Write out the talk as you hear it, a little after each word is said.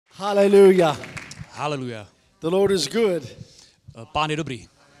Hallelujah. Haleluja. The Lord is good. Pán je dobrý.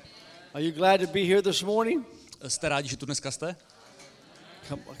 Are you glad to be here this morning? Jste rádi, že tu dneska jste?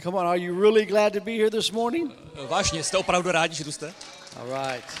 Come on, are you really glad to be here this morning? Vážně, jste opravdu rádi, že tu jste? All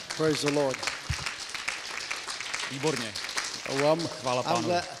right. Praise the Lord. Výborně. Oh, Chvála Pánu.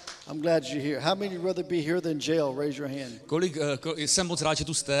 I'm glad you're here. How many would rather be here than jail? Raise your hand. Jsem moc rád, že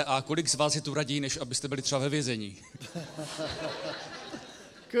tu jste a kolik z vás je tu raději, než abyste byli třeba ve vězení?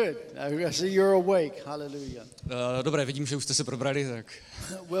 Good. I see you're awake. Hallelujah. Dobré, vidím, že už jste se probrali, tak.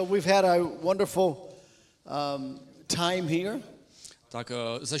 Well, we've had a wonderful time here. Tak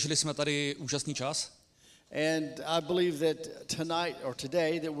zažili jsme tady úžasný čas. And I believe that tonight or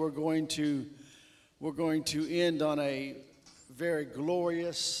today that we're going to end on a very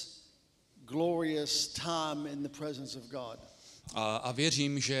glorious time in the presence of God. A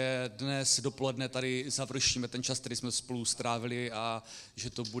věřím, že dnes dopoledne tady završíme ten čas, který jsme spolu strávili a že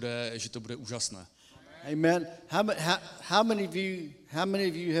to bude úžasné. Amen. How many of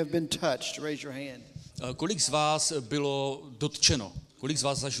you have been touched? Raise your hand. Kolik z vás bylo dotčeno? Kolik z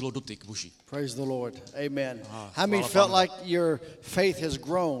vás zažilo dotyk Boží? Praise the Lord. Amen. How many felt like your faith has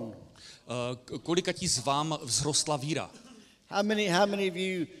grown? Kolika ti z vám vzrostla víra? How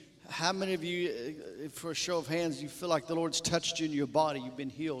many of you, for a show of hands, you feel like the Lord's touched you in your body? You've been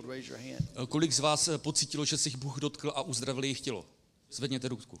healed. Raise your hand. Kolik z vás pocítilo, že se jich Bůh dotkl a uzdravil jejich tělo? Zvedněte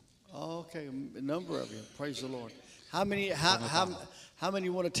ruku. Okay, a number of you. Praise the Lord. How many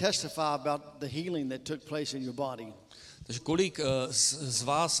want to testify about the healing that took place in your body? Takže kolik z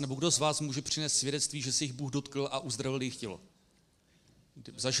vás, nebo kdo z vás může přinést svědectví, že se jich Bůh dotkl a uzdravil jejich tělo?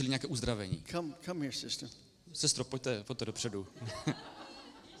 Zažili nějaké uzdravení? Come here, sister. Sestro, pojďte dopředu.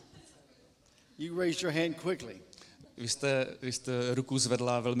 You raised your hand quickly. Vy jste ruku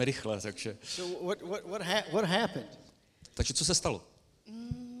zvedla velmi rychle, takže. So what happened? Takže co se stalo?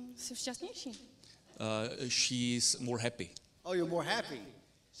 Jsi šťastnější. She's more happy. Oh, you're more happy.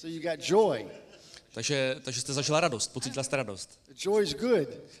 So you got joy. Takže jste zažila radost, pocítila jste radost. Joy is good.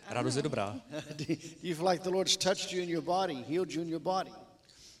 Radost je dobrá. You feel like the Lord's touched you in your body, healed you in your body.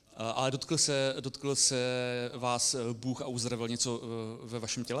 Ale dotkl se vás Bůh a uzdravil něco ve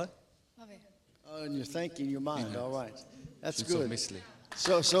vašem těle? And you're thinking in your mind, all right. That's Něco v good. mysli.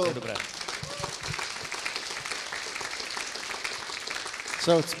 So To je dobré.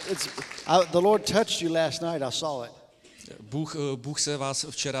 the Lord touched you last night. I saw it. Bůh se vás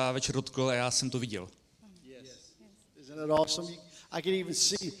včera večer dotkl a já jsem to viděl. Yes. Isn't it awesome? I can even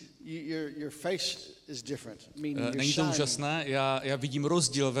see your face is different. Meaning you're Není to shining. úžasné? Já vidím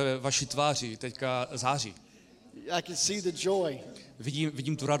rozdíl ve vaší tváři, teďka září. I can see the joy.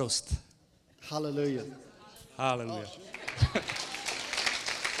 Vidím tu radost. Hallelujah. Haleluja.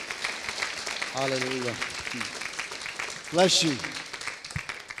 Hallelujah. Bless you.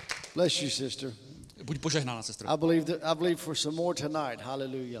 Bless you, sister. Buď požehnána, sestro. I believe for some more tonight.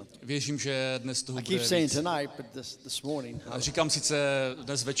 Hallelujah. Věřím, že dnes toho I bude keep saying víc. tonight, but this morning. Říkám sice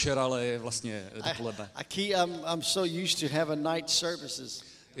dnes večer, ale je vlastně dopoledne. I'm so used to having night services.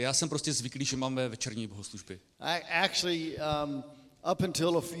 Já jsem prostě zvyklý, že máme večerní bohoslužby. Actually, up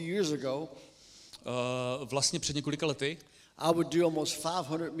until a few years ago, Vlastně před několika lety I would do almost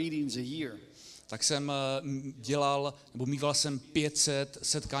 500 meetings a year. tak jsem mýval jsem 500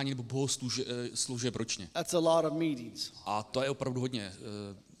 setkání nebo bohoslužeb ročně. That's a lot of meetings. A to je opravdu hodně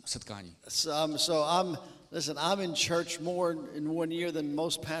setkání. I'm in church more in 1 year than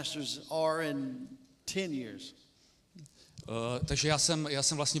most pastors are in 10 years. Takže já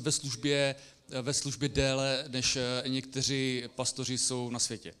jsem vlastně ve službě déle, než někteří pastoři jsou na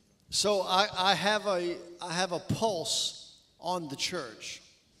světě. So I have a pulse on the church.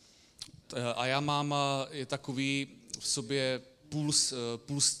 A já mám takový v sobě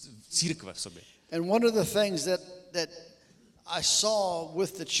puls církve v sobě. And one of the things that I saw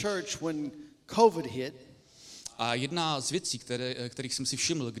with the church when COVID hit. A jedna z věcí, kterých jsem si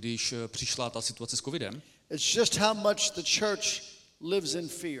všiml, když přišla ta situace s covidem, it's just how much the church lives in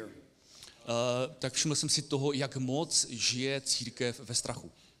fear. Tak všiml jsem si toho, jak moc žije církev ve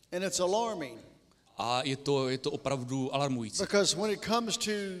strachu. And it's alarming. A je to opravdu alarmující. Because when it comes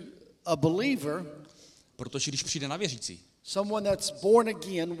to a believer, protože když přijde na věřící, someone that's born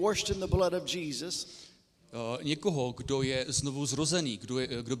again, washed in the blood of Jesus, někoho, kdo je znovu zrozený,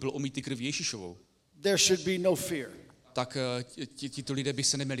 kdo byl omýtý krví Ježíšovou, there should be no fear. tak tito lidé by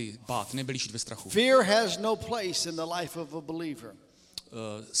se neměli bát, neměli žít ve strachu. Fear has no place in the life of a believer.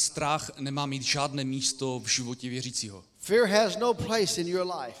 Strach nemá mít žádné místo v životě věřícího. Fear has no place in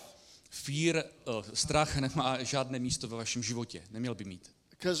your life. Strach nemá žádné místo ve vašem životě, neměl by mít.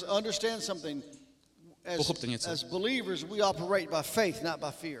 Because understand something, Pochopte něco. As believers, we operate by faith, not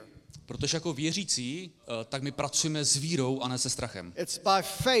by fear. Protože jako věřící, tak my pracujeme s vírou a ne se strachem. It's by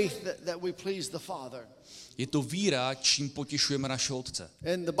faith that we please the Father. Je to víra, čím potěšujeme našeho Otce.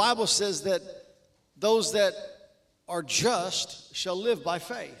 And the Bible says that those that are just shall live by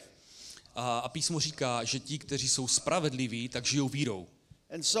faith. A písmo říká, že ti, kteří jsou spravedliví, tak žijou vírou.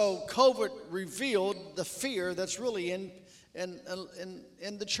 And so COVID revealed the fear that's really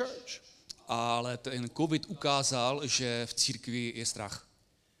in the church. Ale ten COVID ukázal, že v církvi je strach.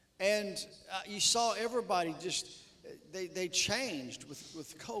 And you saw everybody just they changed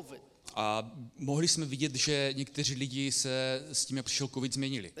with COVID. A mohli jsme vidět, že někteří lidi se s tím, jak přišel COVID,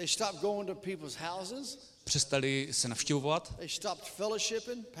 změnili. They stopped going to people's houses. Přestali se navštěvovat. They stopped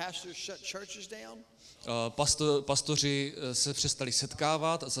fellowshipping. Pastors shut churches down. Pastoři se přestali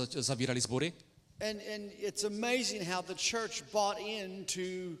setkávat, zavírali sbory. And it's amazing how the church bought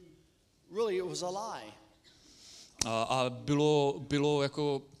into really it was a lie. A bylo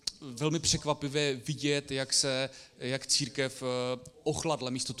jako velmi překvapivé vidět, jak církev ochladla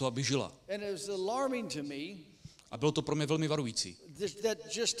místo toho, aby žila. And it was alarming to me A bylo to pro mě velmi varující. that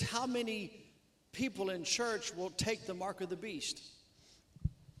just how many people in church will take the mark of the beast.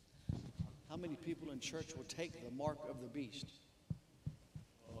 How many people in church will take the mark of the beast?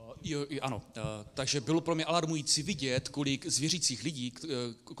 Ano, takže bylo pro mě alarmující vidět, kolik z věřících lidí,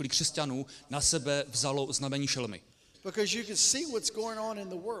 kolik křesťanů na sebe vzalo znamení šelmy. Because you can see what's going on in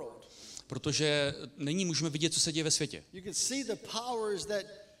the world. Protože nyní můžeme vidět, co se děje ve světě. You can see the powers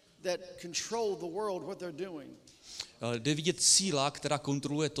that control the world, what they're doing. Jde vidět síla, která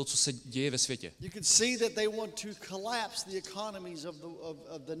kontroluje to, co se děje ve světě. You can see that they want to collapse the economies of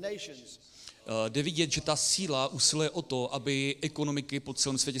the nations. Jde vidět, že ta síla usiluje o to, aby ekonomiky po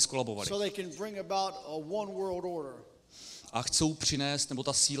celém světě skolabovaly. So they can bring about a one world order. A chcou přinést, nebo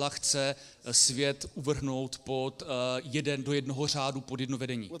ta síla chce svět uvrhnout do jednoho řádu, pod jedno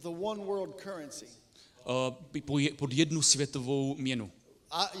vedení. With a one world currency. Pod jednu světovou měnu.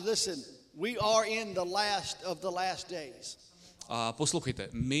 Listen, we are in the last of the last days. A poslouchejte,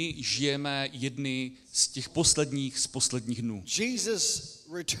 my žijeme jedny z těch posledních dnů. Jesus'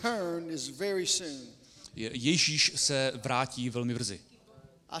 return is very soon. Ježíš se vrátí velmi brzy.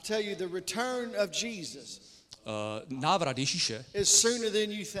 I tell you, the return of Jesus Návrat Ježíše is sooner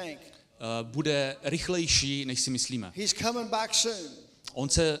than you think. bude rychlejší, než si myslíme. He's coming back soon.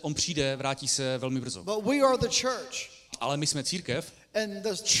 On přijde, vrátí se velmi brzo. But we are the church. Ale my jsme církev And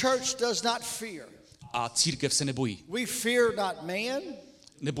the church does not fear. a církev se nebojí. We fear not man.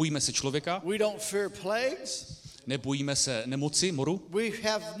 Nebojíme se člověka, We don't fear plagues. nebojíme se nemoci, moru. We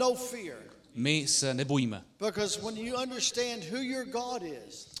have no fear. My se nebojíme. Because when you understand who your God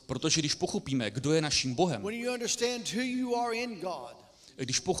is, Protože když pochopíme, kdo je naším Bohem, when you understand who you are in God,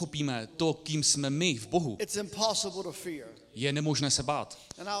 když pochopíme to, kým jsme my v Bohu, it's impossible to fear. je nemožné se bát.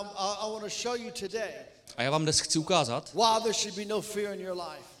 And I want to show you today A já vám dnes chci ukázat, why there should be no fear in your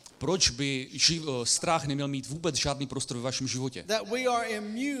life. proč by strach neměl mít vůbec žádný prostor ve vašem životě. That we are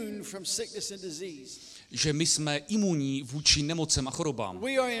immune from sickness and disease. Že my jsme imunní vůči nemocem a chorobám.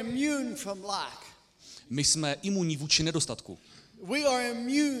 We are immune from lack. My jsme imunní vůči nedostatku. We are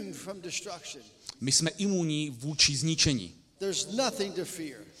immune from destruction. My jsme imunní vůči zničení. There's nothing to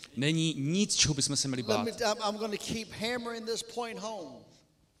fear. Není nic, čeho bychom se měli bát. I'm going to keep hammering this point home.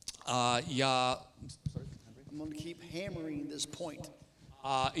 A I'm going to keep hammering this point.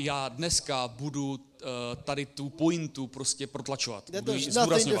 já dneska budu tady tu pointu prostě protlačovat. That Budu ji there's nothing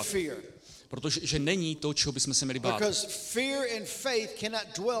to zdůrazňovat. fear. Protože že není to, čeho bychom se měli bát. Because fear and faith cannot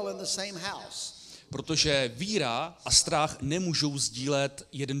dwell in the same house. Protože víra a strach nemůžou sdílet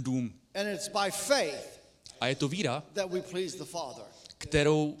jeden dům. And it's by faith A je to víra, that we please the Father.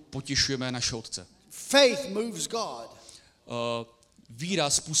 kterou potěšujeme našeho Otce. Faith moves God. Víra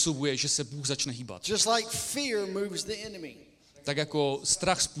způsobuje, že se Bůh začne hýbat. Just like fear moves the enemy. Tak jako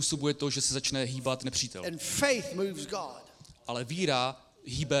strach způsobuje to, že se začne hýbat nepřítel. And faith moves God. Ale víra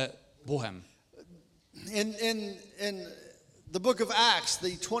hýbe Bohem. In the book of Acts, the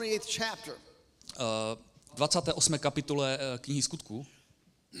 28th chapter, 28. kapitole knihy Skutků,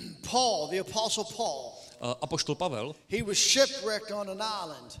 Paul, the apostle Paul, apoštol Pavel, he was shipwrecked on an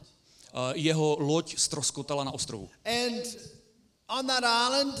island. jeho loď ztroskotala na ostrovu. And on that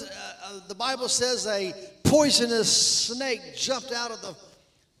island, the Bible says a poisonous snake jumped out of the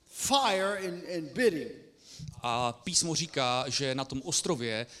fire and bit him. A písmo říká, že na tom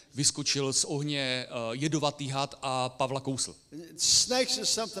ostrově vyskočil z ohně jedovatý had a Pavla kousl. Snakes is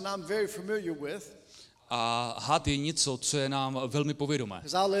something I'm very familiar with. A had je něco, co je nám velmi povědomé.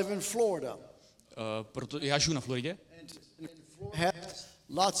 Because I live in Florida. Proto já žiju na Floridě Have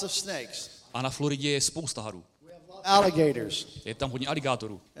lots of snakes. A na Floridě je spousta hadů. Alligators. Je tam hodně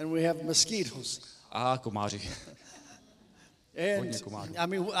aligátorů And we have mosquitoes. a komáři. And I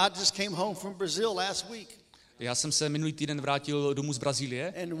mean, I just came home from Brazil last week. Já jsem se minulý týden vrátil domů z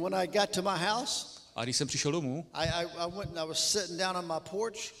Brazílie And when I got to my house, a když jsem přišel domů, I went and I was sitting down on my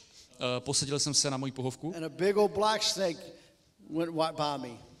porch, posadil jsem se na moji pohovku and a big old black snake went right by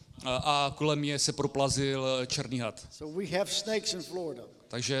me. a kolem mě se proplazil černý had. So we have snakes in Florida.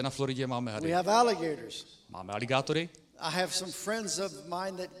 Takže na Floridě máme We hady. have alligators. Máme aligátory. I have some friends of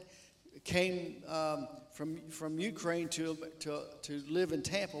mine that came from Ukraine to live in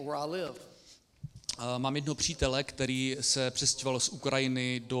Tampa, where I live. Mám jednoho přítele, který se přestěhoval z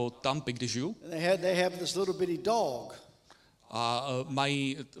Ukrajiny do Tampy, kde žiju. And they have this little bitty dog. A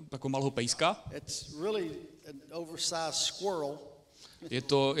mají jako malého pejska. It's really an oversized squirrel, Je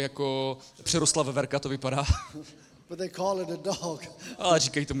to jako přerostlá veverka, to vypadá. but they call it a dog. Ale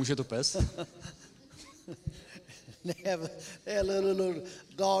říkají tomu, že je to pes. They have a little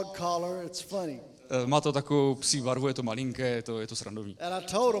dog collar. It's funny. Má to takovou psí barvu, je to malinké, je to srandovní. And I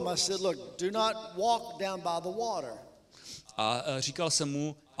told him, I said, look, do not walk down by the water A říkal jsem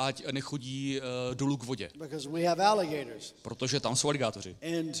mu, ať nechodí dolů k vodě, because we have alligators. protože tam jsou aligátoři.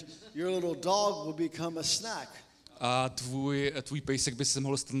 And your little dog will become a snack. A tvůj pejsek by se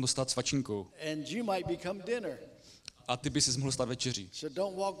mohl dostat svačinkou. And you might become dinner. A ty by se mohl stát večeří. So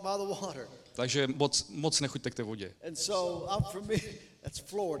don't walk by the water. Takže moc nechoďte k té vodě. And so for me, that's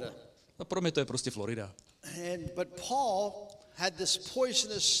Florida. A pro mě to je prostě Florida. But Paul had this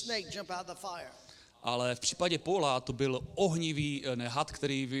poisonous snake jump out the fire. Ale v případě Paula to byl ohnivý had,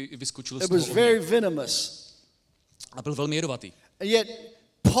 který vyskočil z It toho was ohně. very venomous. A byl velmi jedovatý. And yet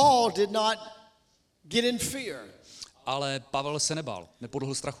Paul did not get in fear. Ale Pavel se nebál,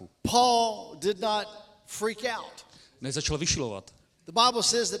 nepodlehl strachu. Paul did not freak out. Nezačal vyšilovat. The Bible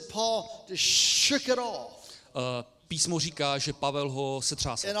says that Paul just shook it off. Písmo říká, že Pavel ho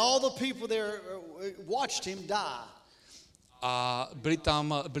setřásl. And all the people there watched him die. A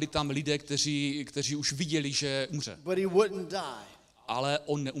byli tam lidé, kteří už viděli, že umře. But he wouldn't die. Ale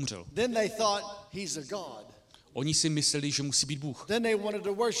on neumřel. Then they thought he's a god. Oni si mysleli, že musí být Bůh. Then they wanted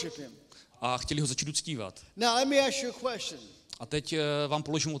to worship him. A chtěli ho začít uctívat. Now let me ask you a question. A teď vám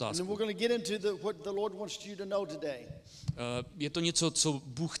položím And then otázku. we're going to get into what the Lord wants you to know today. Je to něco, co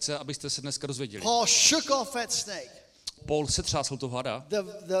Bůh chce, abyste se dneska dozvěděli. Paul shook off that snake. Paul setřásl toho hada.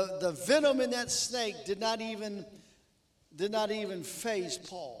 The venom in that snake did not even faze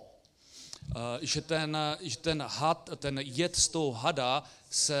Paul. Že ten had, ten jed z toho hada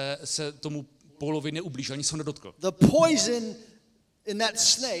se tomu Paulovi neublížil, ani se ho nedotkl. The poison in that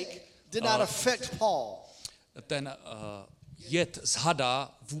snake did not affect Paul. Ten jed z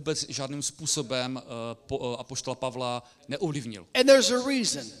hada vůbec žádným způsobem apoštola Pavla neovlivnil. And there's a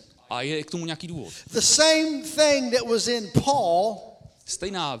reason. A je k tomu nějaký důvod. The same thing that was in Paul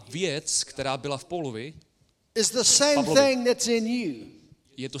Stejná věc, která byla v Paulovi, is the same Pavlovi. thing that's in you.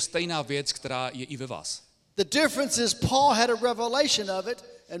 je to stejná věc, která je i ve vás. The difference is Paul had a revelation of it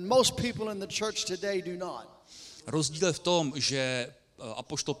and most people in the church today do not. Rozdíl je v tom, že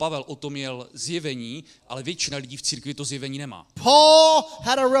apoštol Pavel o tom měl zjevení, ale většina lidí v církvi to zjevení nemá. Paul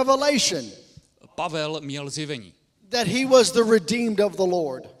had a revelation Pavel měl zjevení, that he was the redeemed of the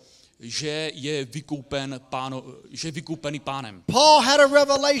Lord. že je vykoupený Pánem. Paul had a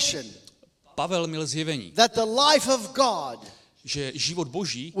revelation Pavel měl zjevení, that the life of God že život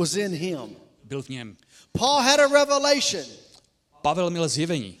Boží was in him. byl v něm. Paul had a revelation Pavel měl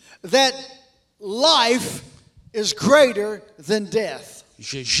zjevení, that life is greater than death.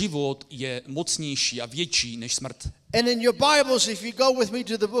 že život je mocnější a větší než smrt. And in your Bibles, if you go with me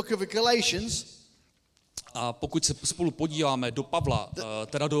to the book of Galatians, A pokud se spolu podíváme do Pavla,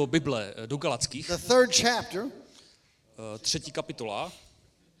 teda do Bible, do Galackých, the 3rd chapter, 3. kapitola,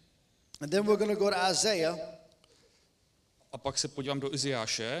 and then we're going to go to Isaiah. a pak se podívám do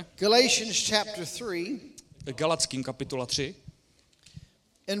Izajáše, Galatians chapter 3, Galackým kapitola 3,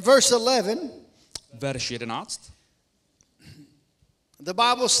 in verse 11, verš 11. the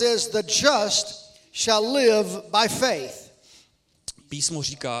Bible says, the just shall live by faith. Písmo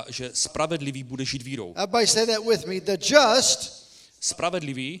říká, že spravedlivý bude žít vírou. Everybody say that with me. The just,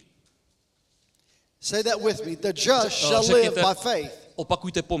 Spravedlivý, say that with me. The just shall live řekněte, by faith.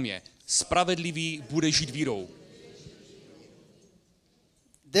 opakujte po mně, spravedlivý bude žít vírou.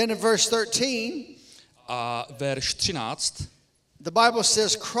 Then in verse 13, A verš 13, the Bible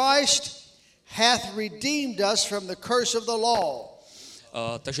says, Christ hath redeemed us from the curse of the law.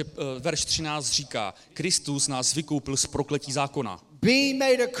 takže verš 13 říká, Kristus nás vykoupil z prokletí zákona. Being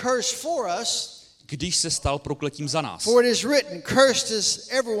made a curse for us, když se stal prokletím za nás. For it is written, cursed is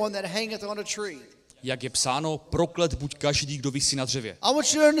everyone that hangeth on a tree. Jak je psáno, proklet buď každý, kdo visí na dřevě. I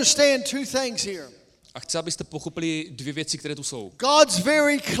want you to understand two things here. A chci, abyste pochopili dvě věci, které tu jsou. God's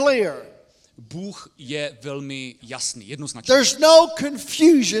very clear. Bůh je velmi jasný, jednoznačný. There's no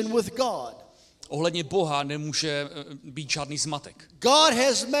confusion with God. Ohledně Boha nemůže být žádný zmatek. God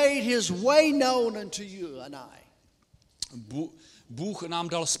has made his way known unto you and I. Bůh nám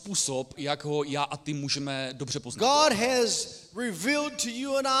dal způsob, jak ho já a ty můžeme dobře poznat. God has revealed to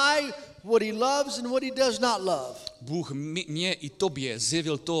you and I what he loves and what he does not love. Bůh mě i tobě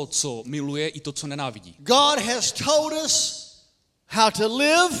zjevil to, co miluje, i to, co nenávidí. God has told us how to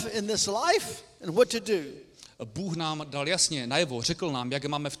live in this life and what to do. Bůh nám dal jasně najevo, řekl nám, jak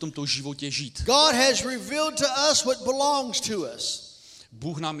máme v tomto životě žít. God has revealed to us what belongs to us.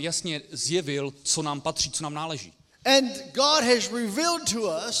 Bůh nám jasně zjevil, co nám patří, co nám náleží. And God has revealed to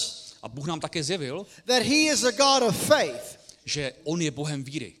us A Bůh nám také zjevil, that he is a God of faith. že on je Bohem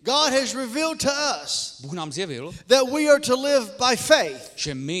víry. God has revealed to us Bůh nám zjevil, that we are to live by faith.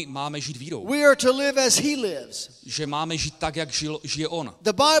 že my máme žít vírou. We are to live as he lives. Že máme žít tak, jak žije on.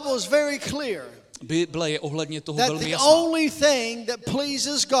 The Bible is very clear Bible je ohledně toho that velmi the jasná. only thing that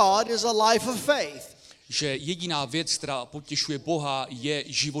pleases God is a life of faith. Že jediná věc, která potěšuje Boha, je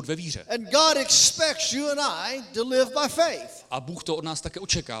život ve víře. And God expects you and I to live by faith. A Bůh to od nás také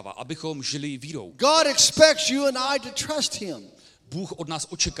očekává, abychom žili vírou. God expects you and I to trust him. Bůh od nás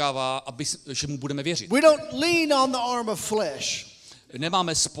očekává, že mu budeme věřit. We don't lean on the arm of flesh.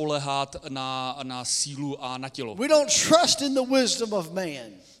 Nemáme spoléhat na sílu a na tělo. We don't trust in the wisdom of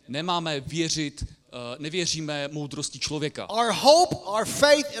man. Nemáme věřit, nevěříme moudrosti člověka. Our hope, our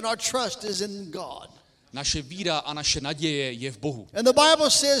faith and our trust is in God. Naše víra a naše naděje je v Bohu. And the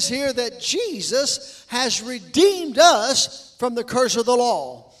Bible says here that Jesus has redeemed us from the curse of the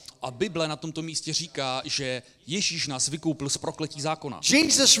law. A Bible na tomto místě říká, že Ježíš nás vykoupil z prokletí zákona.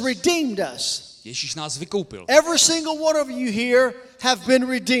 Jesus redeemed us. Ježíš nás vykoupil. Every single one of you here have been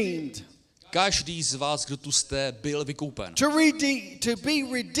redeemed. Každý z vás, kdo tu jste, byl vykoupen. To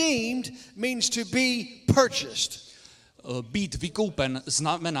be redeemed means to be purchased. Být vykoupen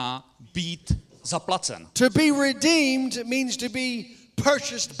znamená být zaplacen. To be redeemed means to be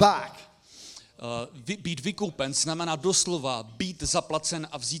purchased back. Být vykoupen znamená doslova být zaplacen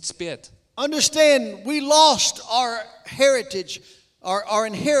a vzít zpět. Understand, we lost our heritage, our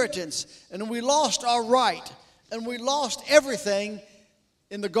inheritance, and we lost our right, and we lost everything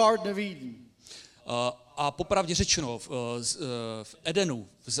in the Garden of Eden. A popravdě řečeno, v Edenu,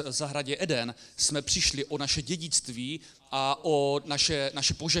 v zahradě Eden, jsme přišli o naše dědictví a o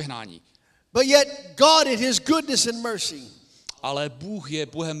naše požehnání. But yet God in his goodness and mercy, Ale Bůh je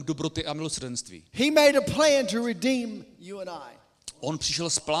Bohem dobroty a milosrdenství. he made a plan to redeem you and I. On přišel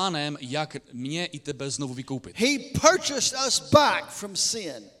s plánem, jak mě i tebe znovu vykoupit. He purchased us back from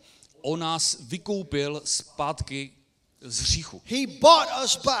sin. On nás vykoupil zpátky z hříchu. He bought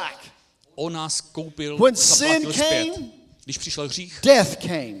us back. On nás koupil, When zaplatil sin zpět. came, Když přišel hřích, death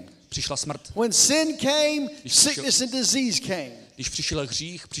came. přišla smrt. When sin came, Když sickness and disease came. Když přišel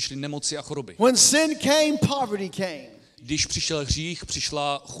hřích, přišly nemoci a choroby. When sin came, poverty came. Když přišel hřích,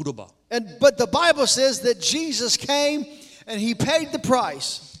 přišla chudoba. But the Bible says that Jesus came and he paid the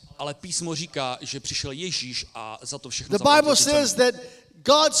price. Ale písmo říká, že přišel Ježíš a za to všechno The zaplatil Bible tu cenu. says that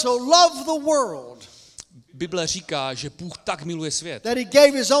God so loved the world Bible říká, že Bůh tak miluje svět, that he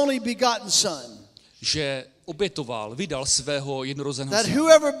gave his only begotten son, že obětoval, vydal svého jednorozeného that syna,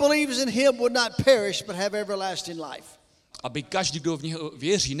 whoever believes in him would not perish but have everlasting life. aby každý, kdo v něho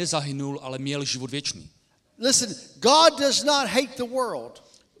věří, nezahynul, ale měl život věčný. Listen, God does not hate the world.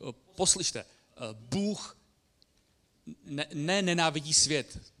 Poslyšte, Bůh nenávidí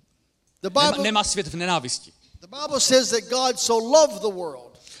svět. Nemá svět v nenávisti. The Bible says that God so loved the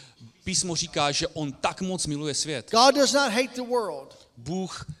world. Písmo říká, že on tak moc miluje svět. God does not hate the world.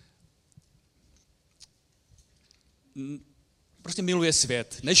 Bůh prostě miluje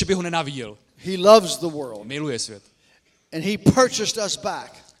svět, ne že by ho nenáviděl. He loves the world. Miluje svět. And he purchased us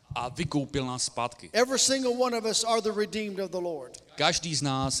back. A vykoupil nás zpátky. Every single one of us are the redeemed of the Lord. Každý z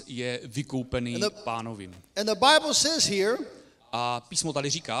nás je vykoupený Pánovým. And the Bible says here A písmo tady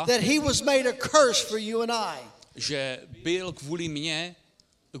říká, that he was made a curse for you and I. že byl kvůli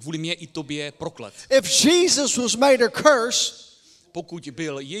mě i tobě proklet. If Jesus was made a curse, Pokud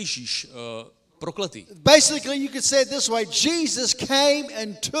byl Ježíš prokletý, basically you could say it this way, Jesus came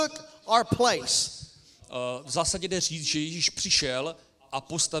and took our place. v zásadě jde říct, že Ježíš přišel a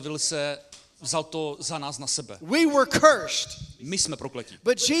postavil se, vzal to za nás na sebe. We were cursed, My jsme prokletí.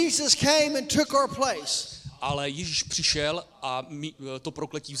 but Jesus came and took our place. ale Ježíš přišel a to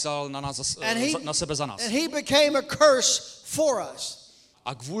prokletí vzal na sebe za nás. And he became a curse for us.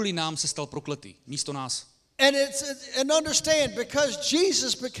 A kvůli nám se stal prokletý, místo nás. And understand, because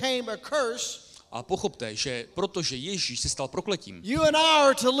Jesus became a curse, A pochopte, že protože Ježíš se stal prokletím, you and I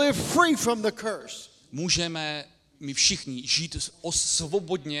are to live free from the curse. můžeme my všichni žít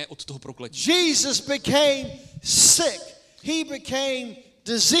svobodně od toho prokletí. Jesus became sick. He became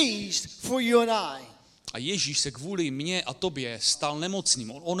diseased for you and I. A Ježíš se kvůli mně a tobě stal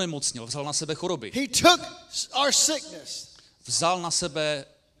nemocným. On onemocnil, vzal na sebe choroby. He took our sickness. Vzal na sebe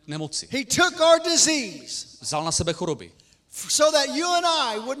nemoci. He took our disease Vzal na sebe choroby. so that you and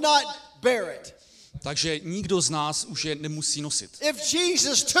I would not bear it. Takže nikdo z nás už je nemusí nosit. If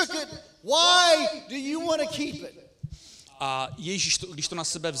Jesus took it, why do you want to keep it? A Ježíš, když to na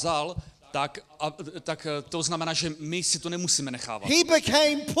sebe vzal, tak to znamená, že my si to nemusíme nechávat. He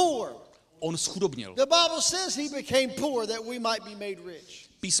became poor. On schudobnil. The Bible says he became poor that we might be made rich.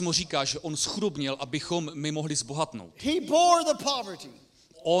 Písmo říká, že on schudobnil, abychom my mohli zbohatnout. He bore the poverty.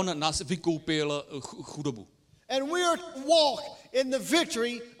 On nás vykoupil chudobu. And we are to walk in the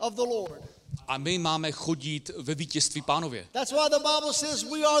victory of the Lord. A my máme chodit ve vítězství Pánově. That's why the Bible says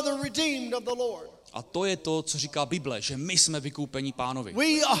we are the redeemed of the Lord. A to je to, co říká Bible, že my jsme vykoupeni Pánovi.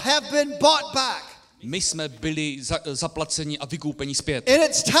 We have been bought back. My jsme byli zaplaceni a vykoupeni zpět. And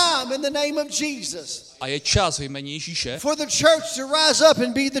it's time in the name of Jesus A je čas ve jméně Ježíše, for the church to rise up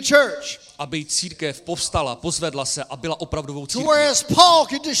and be the church. aby církev povstala, pozvedla se a byla opravdovou To církví. whereas Paul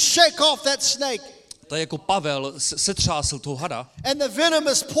could just shake off that snake To je jako Pavel setřásl toho hada and the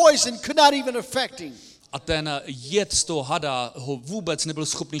venomous poison could not even affect him. a ten jed z toho hada ho vůbec nebyl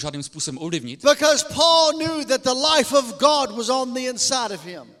schopný žádným způsobem ovlivnit, Because Paul knew that the life of God was on the inside of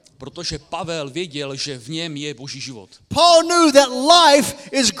him. protože Pavel věděl, že v něm je Boží život. Paul knew that life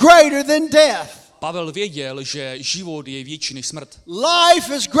is greater than death. Pavel věděl, že život je větší než smrt.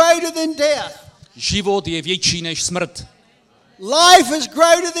 Life is greater than death. Život je větší než smrt. Life is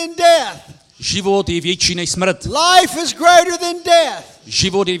greater than death. Život je větší než smrt. Life is greater than death.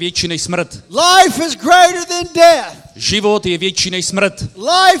 Život je větší než smrt. Life is greater than death. Život je větší než smrt.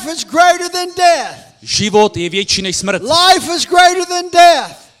 Life is greater than death. Život je větší než smrt. Life is greater than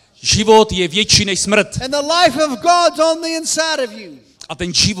death. Život je větší než smrt. And the life of God's on the inside of you. A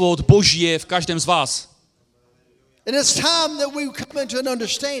ten život Boží je v každém z vás. And it's time that we come into an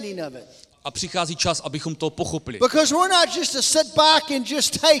understanding of it. A přichází čas, abychom to pochopili. Because we're not just to sit back and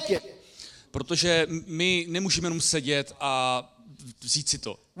just take it. Protože my nemůžeme jenom sedět a vzít si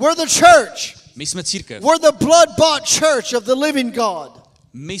to. We're the church. My jsme církev. We're the blood-bought church of the living God.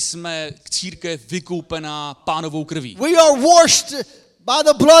 My jsme církev vykoupená Pánovou krví. We are washed by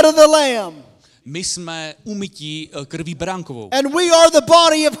the blood of the Lamb. My jsme umytí krví beránkovou. And we are the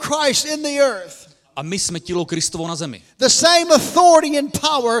body of Christ in the earth. A my jsme tělo Kristovo na zemi. The same authority and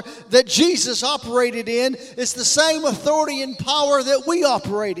power that Jesus operated in is the same authority and power that we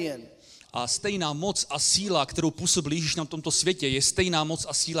operate in. A stejná moc a síla, kterou působil Ježíš na tomto světě, je stejná moc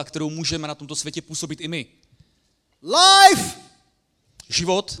a síla, kterou můžeme na tomto světě působit i my. Life,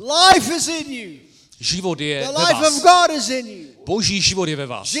 Život, life is in you. život je The ve life of vás. God is in you. Boží život je ve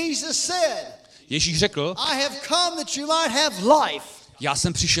vás. Jesus said, Ježíš řekl, I have come that you might have life já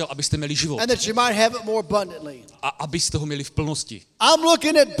jsem přišel, abyste měli život and that you might have it more abundantly. a abyste ho měli v plnosti. I'm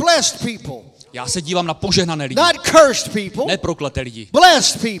looking at blessed people, Já se dívám na požehnané lidi, not cursed people, ne prokleté lidi,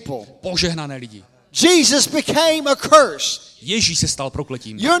 blessed people. požehnané lidi. Jesus became a curse. Ježíš se stal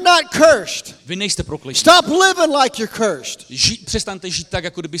prokletím. You're not cursed. Vy nejste prokletí. Stop living like you're cursed. Přestaňte žít tak,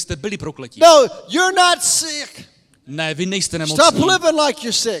 jako kdybyste byli prokletí. No, you're not sick. Ne, vy nejste Stop nemocní. living like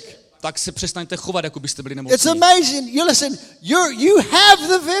you're sick. Tak se přestaňte chovat, jako byste byli It's nemocní. amazing. You listen, you have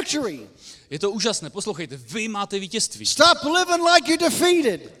the victory. Je to úžasné, poslouchejte, vy máte vítězství. Stop living like you're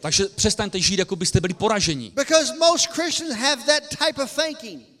defeated. Takže přestaňte žít, jako byste byli poraženi. Because most Christians have that type of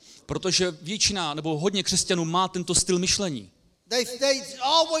thinking. Protože většina nebo hodně křesťanů má tento styl myšlení. They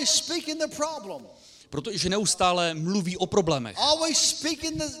always speak in the problem. Protože neustále mluví o problémech. Always speak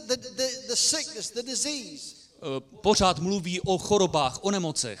in the sickness, the disease. Pořád mluví o chorobách, o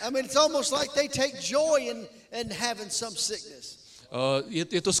nemocech. I mean, it's almost like they take joy in having some sickness.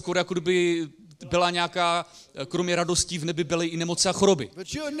 Je to skoro, jako kdyby byla nějaká, kromě radostí v nebi byly i nemoci a choroby.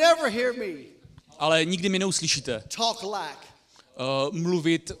 But you'll never hear me Ale nikdy mě neuslyšíte talk lack,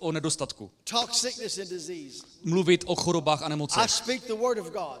 mluvit o nedostatku. talk sickness and disease. Mluvit o chorobách a I nemocech. speak the word of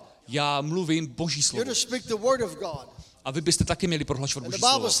God. Já mluvím Boží You're slovo. to speak the word of God. A vy byste taky měli prohlašovat And the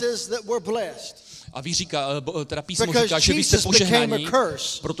Boží Bible slovo. says that we're blessed. A ví říká, teda písmo Because říká, že vy jste Jesus became požehnaní, a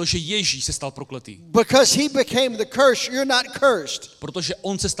curse. protože Ježíš se stal prokletý. Because he became the curse, you're not cursed. Protože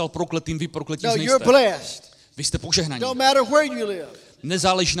on se stal prokletým, vy prokletí No, you're nejste. blessed. Vy jste požehnaní. Don't matter where you live.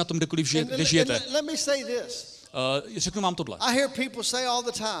 Nezáleží na tom, kdekoliv kde žijete. Let me say this. Řeknu vám tohle. I hear people say all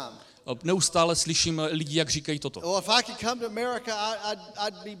the time, Neustále slyším lidi, jak říkají toto. well, if I could come to America,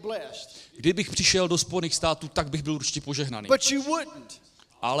 I'd be blessed. Kdybych přišel do Spojených států, tak bych byl určitě požehnaný. But you wouldn't.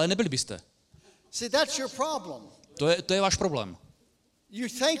 Ale nebyli byste. See, that's your problem. To je váš problém. You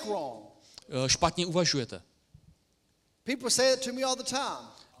think wrong. Špatně uvažujete. People say it to me all the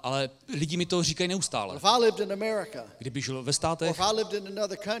time. Ale lidi mi to říkají neustále. If I lived in America, Kdyby žil ve or státech if I lived in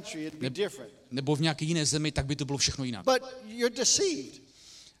another country, it'd be different. nebo v nějaké jiné zemi, tak by to bylo všechno jinak. But you're deceived.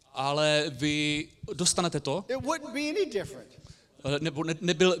 Ale vy dostanete to, It wouldn't be any different. nebo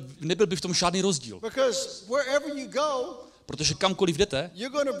nebyl by v tom žádný rozdíl. Because wherever you go, Protože kamkoliv jdete,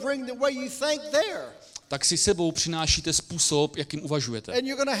 you're going to bring the way you think there. tak si sebou přinášíte způsob, jakým uvažujete. And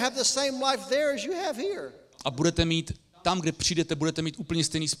you're going to have the same life there as you have here. A budete mít, tam, kde přijdete, budete mít úplně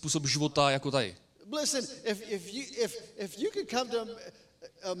stejný způsob života jako tady. Listen, if you could come to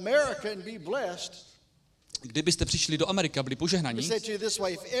America and be blessed, Kdybyste přišli do Ameriky a byli let me požehnaní, say to you this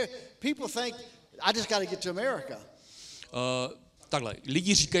way, if people think, I just got to get to America. takhle,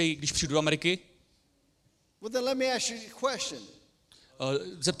 lidi říkají, když přijdu do Ameriky, Well, then let me ask you a question.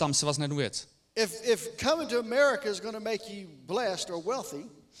 zeptám se vás na jednu věc. If coming to America is going to make you blessed or wealthy,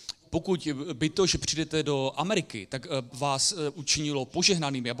 Pokud by to, že přijdete do Ameriky, tak vás učinilo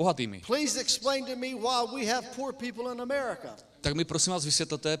požehnanými a bohatými, please explain to me why we have poor people in America. tak mi prosím vás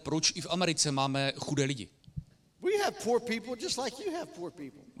vysvětlete, proč i v Americe máme chudé lidi. We have poor people just like you have poor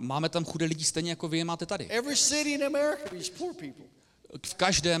people. Máme tam chudé lidi stejně, jako vy je máte tady. Every city in America is poor people. V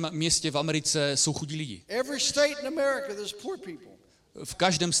každém městě v Americe jsou chudí lidi. Every state in America there's poor people. V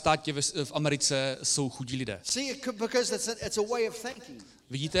každém státě v Americe jsou chudí lidé. See, because it's a way of thinking.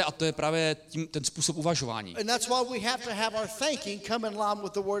 Vidíte, a to je právě ten způsob uvažování. And that's why we have to have our thinking come in line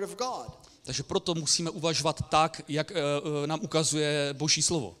with the Word of God. Takže proto musíme uvažovat tak, jak nám ukazuje Boží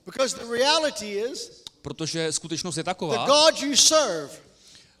slovo. Because the reality is, Protože skutečnost je the taková, God you serve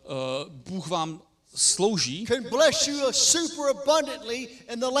Bůh vám slouží can bless you super abundantly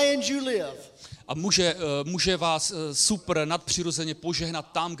in the land you live. a může vás super nadpřirozeně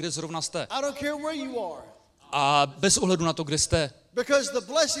požehnat tam, kde zrovna jste. I don't care where you are. A bez ohledu na to, kde jste. Because the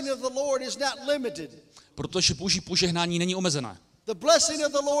blessing of the Lord is not limited. Protože Boží požehnání není omezené. The blessing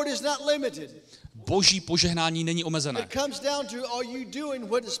of the Lord is not limited. Boží požehnání není omezené. It comes down to, are you doing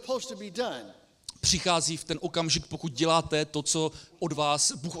what is supposed to be done? Přichází v ten okamžik, pokud děláte to, co od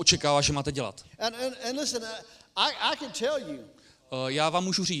vás Bůh očekává, že máte dělat. And listen, I can tell you Já vám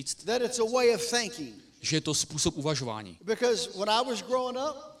můžu říct, that it's a way of thinking. že je to způsob uvažování. Because when I was growing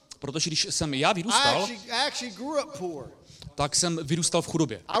up, Protože když jsem já I vyrůstal, actually grew up poor. tak jsem vyrůstal v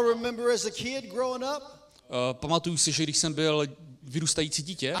chudobě. I remember as a kid growing up, Pamatuju si, že když jsem byl vyrůstající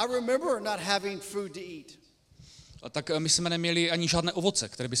dítě, I remember not having food to eat. tak my jsme neměli ani žádné ovoce,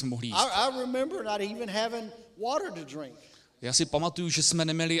 které bychom mohli jíst. I remember not even having water to drink. Já si pamatuju, že jsme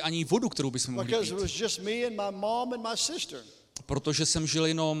neměli ani vodu, kterou bychom mohli Because pít. it was just me and my mom and my sister. Protože jsem žil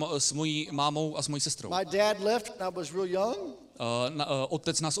jenom s mojí mámou a s mojí sestrou. My dad left when I was real young,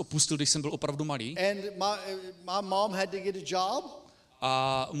 Otec nás opustil, když jsem byl opravdu malý. and my mom had to get a job,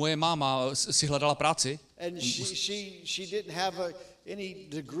 A moje máma si hledala práci, and she didn't have any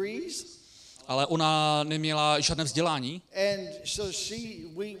degrees, ale ona neměla žádné vzdělání. and so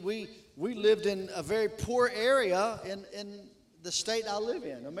we lived in a very poor area in the state I live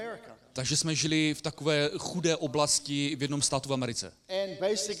in, America. Takže jsme žili v takové chudé oblasti v jednom státu v Americe. And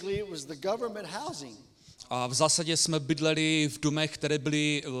basically it was the government housing. A v zásadě jsme bydleli v domech, které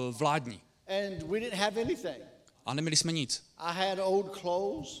byly vládní. And we didn't have anything. A neměli jsme nic. I had old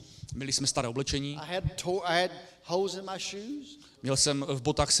clothes. Měli jsme staré oblečení. I had holes in my shoes. V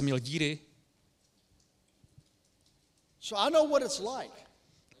botách jsem měl díry. So I know what it's like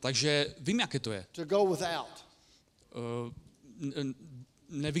Takže vím, jaké to je. to go without.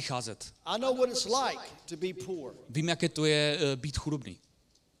 Nevycházet. I know what it's like to be poor. Vím, jaké to je být chudobný.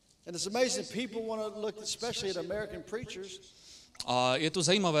 And it's amazing people want to look especially at American preachers A je to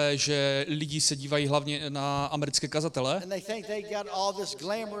zajímavé, že lidi se dívají hlavně na americké kazatele and they think they got all this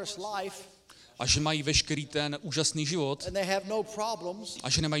glamorous life a že mají veškerý ten úžasný život and they have no problems a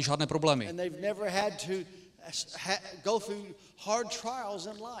že nemají žádné problémy. and they've never had to go through hard trials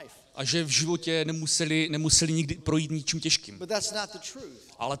in life. A že v životě nemuseli nikdy projít ničím těžkým. But that's not the truth.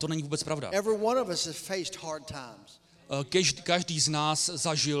 Ale to není vůbec pravda. Every one of us has faced hard times. Každý z nás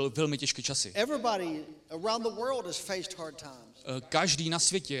zažil velmi těžké časy. Everybody around the world has faced hard times. Každý na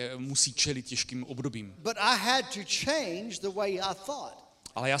světě musí čelit těžkým obdobím. But I had to change the way I thought.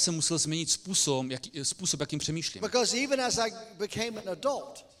 Ale já jsem musel změnit způsob, jakým přemýšlím. Because even as I became an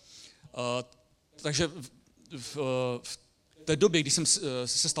adult, Takže v té době, kdy jsem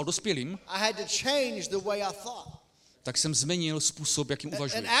se stal dospělým, I had to change the way I thought. tak jsem změnil způsob, jakým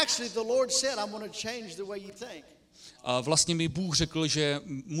uvažuji. And actually the Lord said, I'm going to change the way you think. A vlastně mi Bůh řekl, že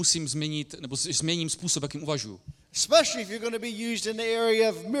musím změnit, nebo změním způsob, jakým uvažuji. Especially if you're going to be used in the area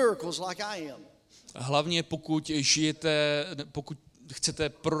of miracles like I am. Hlavně pokud chcete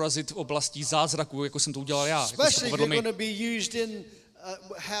prorazit v oblasti zázraku, jako jsem to udělal já. Jako se to Especially if povedlo you're mi. going to be used in,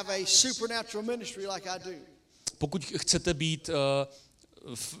 have a supernatural ministry like I do. Pokud chcete být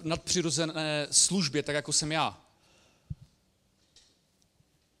v nadpřirozené službě, tak jako jsem já.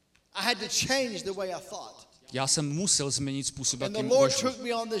 I had to change the way I thought. Já jsem musel změnit způsob, And the jakým Lord uvažuji. took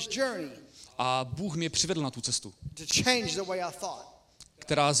me on this journey A Bůh mě přivedl na tu cestu, to change the way I thought.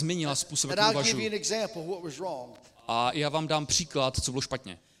 která změnila způsob, And jakým I'll give you uvažuji. an example of what was wrong. A já vám dám příklad, co bylo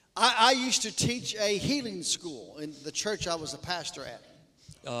špatně. I used to teach a healing school in the church I was a pastor at.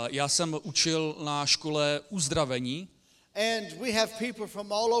 Já jsem učil na škole uzdravení And we have people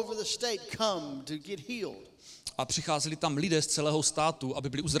from all over the state come to get healed. a přicházeli tam lidé z celého státu, aby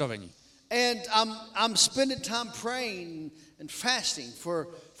byli uzdraveni. And I'm spending time praying and fasting for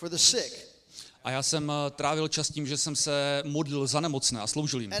the sick. A já jsem trávil čas tím, že jsem se modlil za nemocné a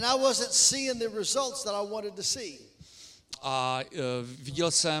sloužil jim. And I wasn't seeing the results that I wanted to see. A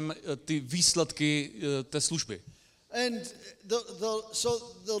viděl jsem ty výsledky té služby. And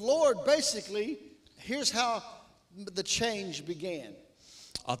so the Lord basically, here's how the change began.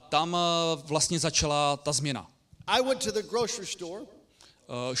 A tam vlastně začala ta změna. I went to the grocery store.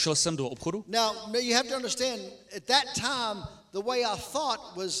 Šel jsem do obchodu. Now, you have to understand, at that time, the way I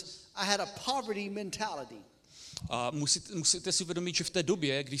thought was I had a poverty mentality. A musíte si uvědomit, že v té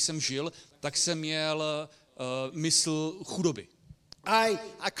době, když jsem žil, tak jsem měl mysl chudoby. I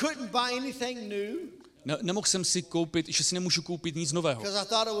couldn't buy anything new Nemohl jsem si koupit, že si nemůžu koupit nic nového, because I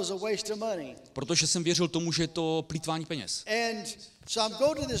thought it was a waste of money. protože jsem věřil tomu, že je to plýtvání peněz. And so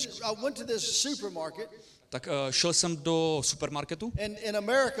I went to this supermarket, Tak šel jsem do supermarketu and in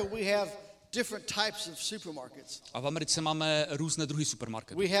America we have different types of supermarkets. a v Americe máme různé druhy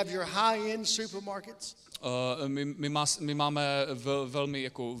supermarketů. We have your high-end supermarkets. My máme velmi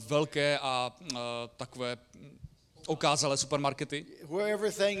jako velké a takové okázalé supermarkety, Where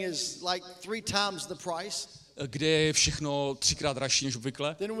everything is like 3 times the price. kde je všechno 3krát dražší než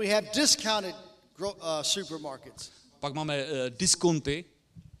obvykle. Then we have discounted supermarkets, Pak máme diskonty,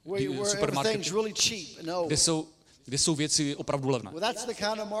 where supermarkety, everything's really cheap and old. kde jsou věci opravdu levné. Well, that's the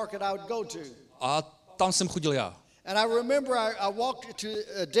kind of market I would go to. A tam jsem chodil já. And I remember I walked to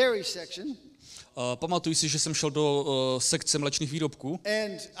a dairy section, Pamatuju si, že jsem šel do sekce mléčných výrobků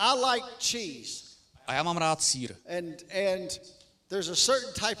and I like cheese. a já mám rád sýr. And there's a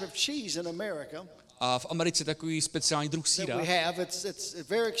certain type of cheese in America A v Americe je takový speciální druh that sýra we have. It's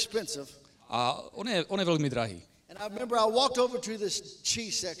very expensive. a on je velmi drahý. And I remember I walked over to this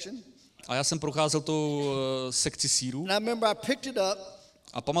cheese section, A já jsem procházel tou sekci sýrů and I remember I picked it up.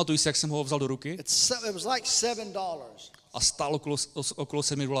 a pamatuju si, jak jsem ho vzal do ruky It was like $7. a stál okolo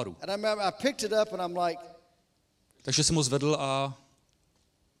 $7. And I remember I picked it up, and I'm like, Takže jsem ho zvedl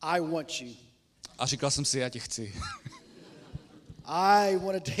I want you. a říkal jsem si, já tě chci. I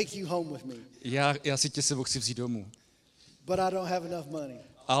want to take you home with me, Já si tě sebou chci vzít domů, but I don't have enough money.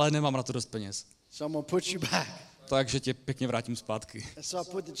 ale nemám na to dost peněz. So I'm going to put you back. Takže tě pěkně vrátím zpátky. And so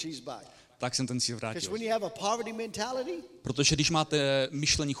I put the cheese back. Tak jsem ten cíl Because vrátil. when you have a poverty mentality, Protože když máte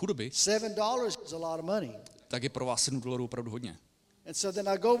myšlení chudoby, $7 is a lot of money. tak je pro vás $7 opravdu hodně. And so then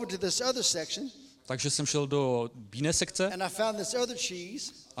I go over to this other section, Takže jsem šel do jiné sekce and I found this other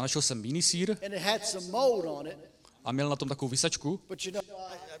cheese, a našel jsem jiný sýr and it had some mold on it. a měl na tom takovou vysačku. But you know,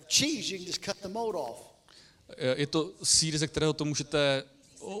 cheese, you can just cut the mold off. Je to sýr, ze kterého to můžete...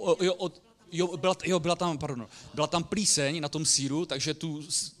 Byla tam plíseň na tom sýru, takže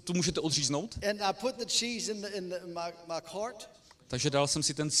tu můžete odříznout. And I put the cheese in my cart, Takže dal jsem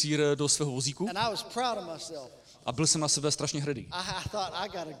si ten sýr do svého vozíku and I was proud of myself. a byl jsem na sebe strašně hrdý, I thought I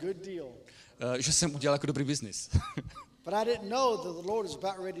got a good deal. že jsem udělal jako dobrý biznis. But I didn't know that the Lord was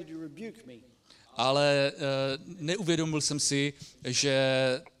about ready to rebuke me. Ale neuvědomil jsem si, že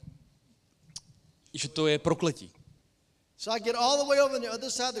to je prokletí. So I get all the way over on the other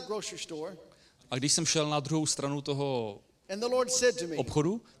side of the grocery store, A když jsem šel na druhou stranu toho and the Lord said to me,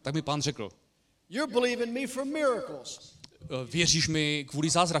 obchodu, tak mi pán řekl, "You're believing me for miracles." věříš mi kvůli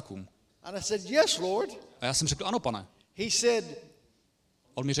zázrakům? And I said, "Yes, Lord." A já jsem řekl, ano, pane. He said,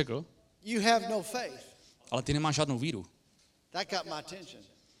 On mi řekl, "You have no faith." ale ty nemáš žádnou víru. That got my attention.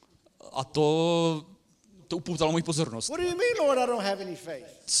 A to upoutalo moji pozornost. What do you mean, Lord, I don't have any faith?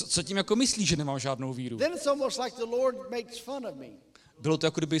 Co tím jako myslíš, že nemám žádnou víru? Then it's almost like the Lord makes fun of me. Bylo to,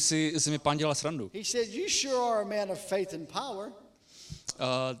 jako kdyby si ze mě Pán dělal srandu. He said, you sure are a man of faith and power.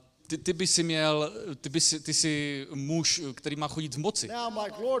 Ty jsi muž, který má chodit v moci. Now I'm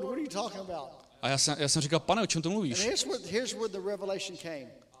like, Lord, what are you talking about? A já jsem říkal, Pane, o čem to And mluvíš? here's where the revelation came.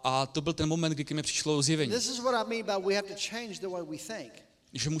 A to byl ten moment, kdy ke mně přišlo zjevení, This is what I mean by we have to change the way we think.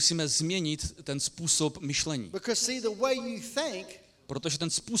 že musíme změnit ten způsob myšlení. Because see, the way you think Protože ten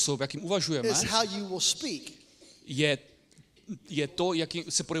způsob, jakým uvažujeme, is how you will speak. je to, jak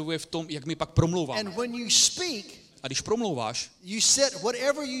se projevuje v tom, jak my pak promlouváme. And when you speak, A když promlouváš, you set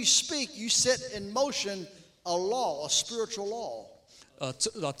whatever you speak, you set in motion a law, a spiritual law.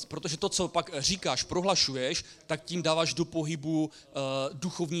 protože to, co pak říkáš, prohlašuješ, tak tím dáváš do pohybu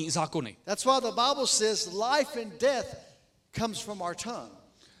duchovní zákony. That's why the Bible says life and death comes from our tongue.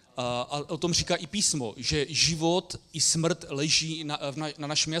 A o tom říká i písmo, že život i smrt leží na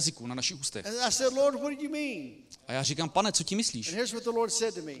našem jazyku, na našich ústech. And I said, Lord, what do you mean? A já říkám, Pane, co ti myslíš? And here's what the Lord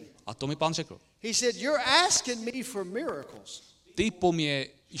said to me. A to mi Pán řekl. He said, you're asking me for miracles. Ty po mně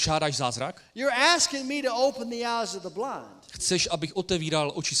žádáš zázrak, You're asking me to open the eyes of the blind. chceš, abych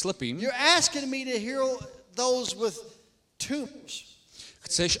otevíral oči slepým, You're asking me to heal those with tumors.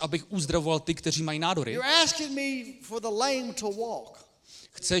 chceš, abych uzdravoval ty, kteří mají nádory, You're asking me for the lame to walk.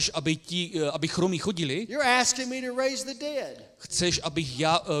 chceš, aby chromí chodili, You're asking me to raise the dead. chceš, abych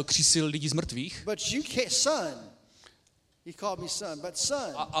já křísil lidi z mrtvých, But you can't, son. He called me son, but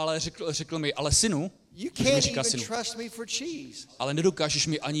son, ale řekl mi, ale synu, you už mi can't říká even synu, trust me for cheese. ale nedokážeš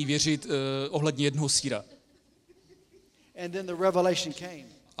mi ani věřit ohledně jednoho sýra. And then the revelation came.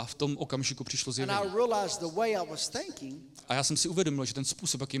 A v tom okamžiku přišlo And zjevení. I realized the way I was thinking A já jsem si uvědomil, že ten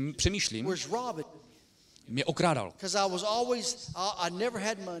způsob, jakým přemýšlím, was robbing. mě okrádal. Because I was always, I never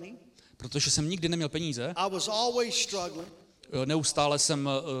had money. Protože jsem nikdy neměl peníze, I was always struggling. neustále jsem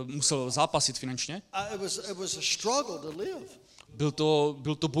musel zápasit finančně. It was a struggle to live.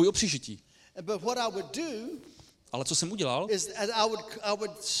 Byl to boj o přežití. But what I would do Ale co jsem udělal? is I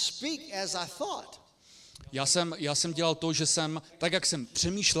would speak as I thought. Já jsem dělal to, že jsem, tak jak jsem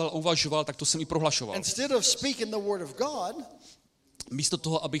přemýšlel a uvažoval, tak to jsem i prohlašoval. Instead of speaking the word of God, Místo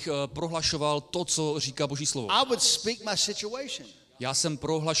toho, abych prohlašoval to, co říká Boží slovo. I would speak my situation. Já jsem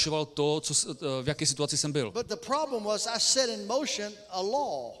prohlašoval to, v jaké situaci jsem byl. But the problem was I set in motion a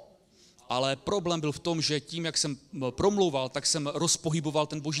law. Ale problém byl v tom, že tím, jak jsem promlouval, tak jsem rozpohyboval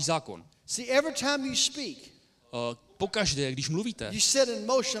ten Boží zákon. See, every time you speak, Pokaždé, když mluvíte, you set in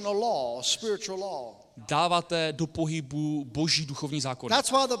motion a law, a spiritual law. dáváte do pohybu Boží duchovní zákony.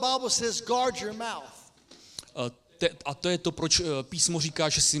 That's why the Bible says guard your mouth. A to je to, proč písmo říká,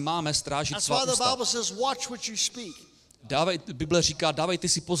 že si máme strážit That's svá why the ústa. Bible says watch what you speak. Bible říká, dávejte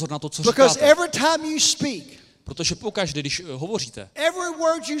si pozor na to, co Because říkáte. every time you speak, Protože pokaždé, když hovoříte, every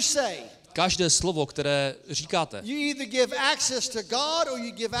word you say, každé slovo, které říkáte, you either give access to God or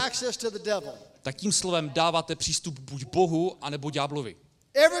you give access to the devil. tak tím slovem dáváte přístup buď Bohu, anebo ďáblovi.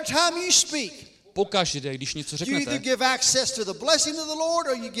 Every time you speak, Pokaždé, když něco you either řeknete, give access to the blessing of the Lord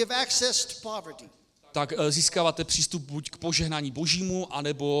or you give access to poverty. tak získáváte přístup buď k požehnání Božímu,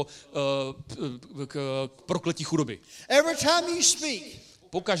 anebo k prokletí chudoby. Every time you speak,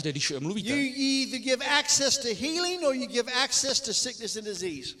 Pokaždé, když you mluvíte, either give access to healing or you give access to sickness and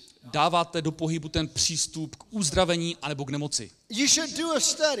disease. dáváte do pohybu ten přístup k uzdravení, anebo k nemoci. You should do a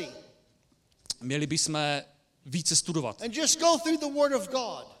study Měli bychom více studovat and just go through the Word of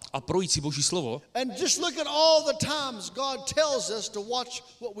God a projít si Boží slovo and just look at all the times God tells us to watch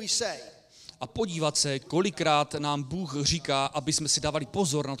what we say. a podívat se, kolikrát nám Bůh říká, aby jsme si dávali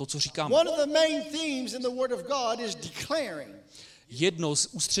pozor na to, co říkáme. One of the main themes in the Word of God is declaring. Jedno z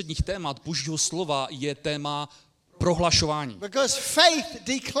ústředních témat Božího slova je téma prohlašování, Because faith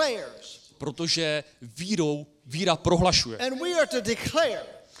declares. protože víra prohlašuje And we are to declare.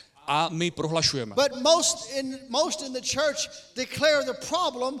 a my prohlašujeme. But most in the church declare the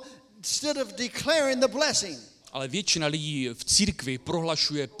problem instead of declaring the blessing. Ale většina lidí v církvi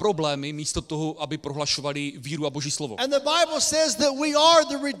prohlašuje problémy místo toho, aby prohlašovali víru a Boží slovo. And the Bible says that we are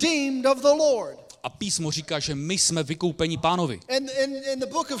the redeemed of the Lord. A písmo říká, že my jsme vykoupeni Pánovi. And in the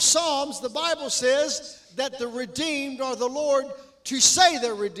book of Psalms, the Bible says that the redeemed are the Lord to say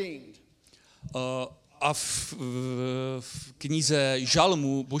they're redeemed. A v knize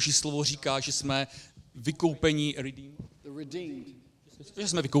Žalmu Boží slovo říká, že jsme vykoupeni, The redeemed. že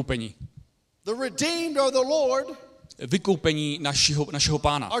jsme vykoupeni. The redeemed are the Lord Vykoupení našeho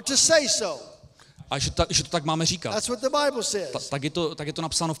Pána. are to say so. A že to tak máme říkat. That's what the Bible says. Tak je to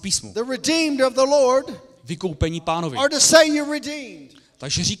napsáno v písmu. The redeemed of the Lord Vykoupení Pánovi. are to say you're redeemed.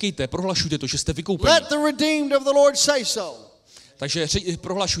 Takže říkejte, prohlašujte to, že jste vykoupeni. Let the redeemed of the Lord say so. Takže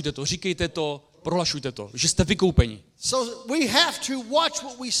prohlašujte to, říkejte to, Prohlašujte to, že jste vykoupeni. So we have to watch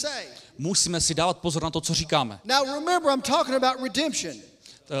what we say. Musíme si dávat pozor na to, co říkáme. Now remember, I'm talking about redemption.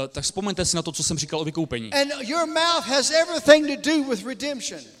 Tak vzpomeňte si na to, co jsem říkal o vykoupení. And your mouth has everything to do with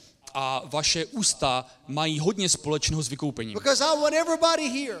redemption. A vaše ústa mají hodně společného s vykoupením. Because I want everybody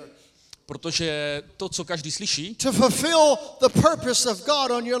here Protože to, co každý slyší, to fulfill the purpose of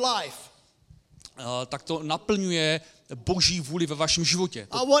God on your life. tak to naplňuje Boží vůli ve vašem životě.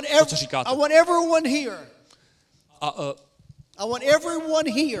 I want To, co říkáte. everyone here. A, I want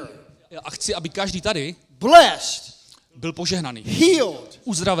everyone here a chci, aby každý tady blessed, byl požehnaný, healed,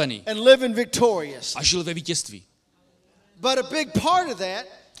 uzdravený and living victorious. a žil ve vítězství. But a big part of that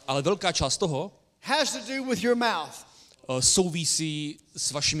Ale velká část toho has to do with your mouth. souvisí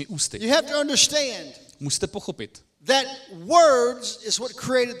s vašimi ústy. You have to understand Musíte pochopit, that words is what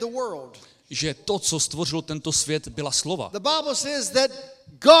created the world. že to, co stvořilo tento svět, byla slova. The Bible says that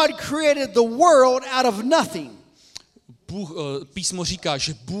God created the world out of nothing. Písmo říká,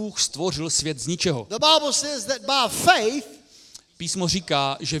 že Bůh stvořil svět z ničeho. The Bible says that by faith, Písmo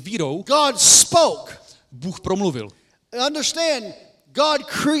říká, že vírou God spoke. Bůh promluvil. Understand, God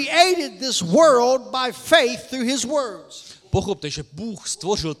created this world by faith through his words. Pochopte, že Bůh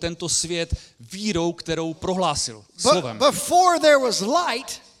stvořil tento svět vírou, kterou prohlásil But slovem. before there was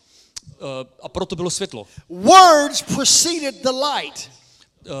light, A proto bylo světlo. words preceded the light.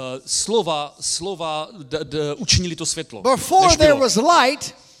 Slova učinili to světlo. Before there was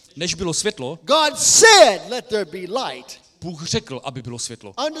light, Než bylo světlo, God said, let there be light. Bůh řekl, aby bylo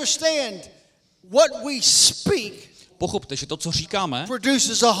světlo. Understand, what we speak Pochopte, že to, co říkáme,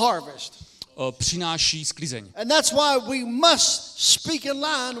 produces a harvest. přináší sklizeň. And that's why we must speak in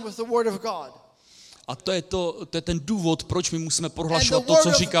line with the Word of God. A to je ten důvod, proč my musíme prohlašovat to,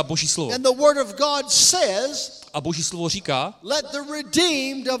 co říká Boží slovo. And the Word of God says, A Boží slovo říká, let the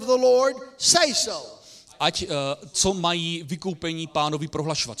redeemed of the Lord say so. ať co mají vykoupení Pánovi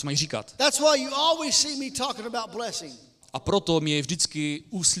prohlašovat, co mají říkat. That's why you always see me talking about blessing. A proto mě vždycky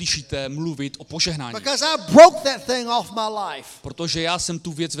uslyšíte mluvit o požehnání. Because I broke that thing off my life. Protože já jsem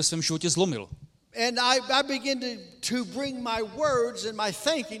tu věc ve svém životě zlomil. And I begin to bring my words and my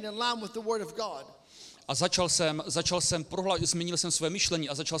thinking in line with the Word of God. A změnil jsem své myšlení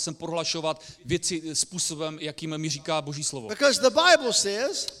a začal jsem prohlašovat věci způsobem, jakým mi říká Boží slovo. Because the Bible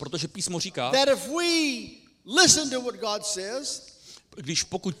says Protože písmo říká, that if we listen to what God says,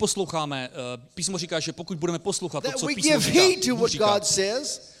 pokud posloucháme, písmo říká, že pokud budeme poslouchat to, that co we písmo give říká, heed to Bůh what říká, God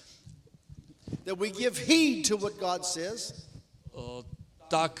says, that we give heed to what God says,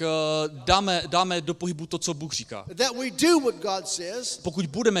 tak dáme do pohybu to, co Bůh říká. that we do what God says, Pokud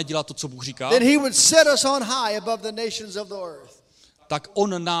budeme dělat to, co Bůh říká, then he would set us on high above the nations of the earth. tak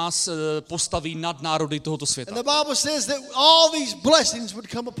on nás postaví nad národy tohoto And světa. the Bible says that all these blessings would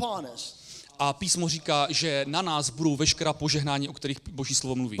come upon us. A písmo říká, že na nás budou veškerá požehnání, o kterých Boží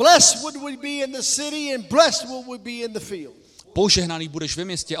slovo mluví. Blessed would we be in the city and blessed would we be in the field. Požehnaný budeš ve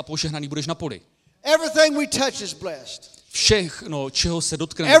městě a požehnaný budeš na poli. Everything we touch is blessed. Všechno, čeho se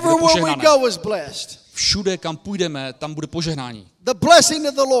dotkneme, bude Everywhere we požehnané. go is blessed. Všude, kam půjdeme, tam bude požehnání. The blessing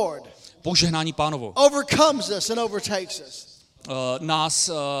of the Lord Požehnání Pánovo. overcomes us and overtakes us.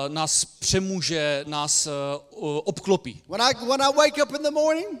 Nás přemůže, nás obklopí. When I wake up in the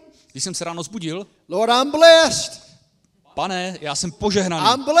morning, Když jsem se ráno zbudil, Lord, I'm blessed. Pane, já jsem požehnaný.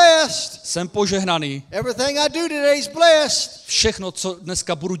 I'm blessed. Jsem požehnaný. Everything I do today is blessed. Všechno, co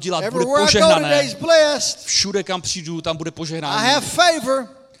dneska budu dělat, bude Everywhere I go today is požehnané. blessed. Všude, kam přijdu, tam bude I požehnání. have favor.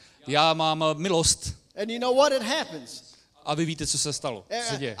 Já mám milost. And you know what? It happens. A vy víte, co se stalo.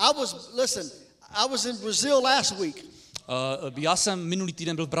 Co se děje. I was in Brazil last week. Já jsem minulý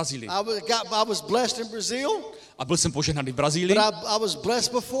týden byl v Brazílii. I was blessed in Brazil, A byl jsem požehnaný v but Brazílii. I was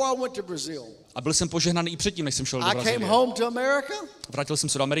blessed before I went to Brazil. A byl jsem požehnaný i předtím, než jsem šel do I came Brazílie. home to America Vrátil jsem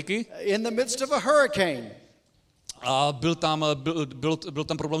se do Ameriky in the midst of a hurricane. a byl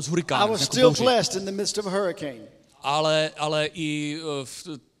tam problém s I hurikánem. was jako still bouří. blessed in the midst of a hurricane. Ale i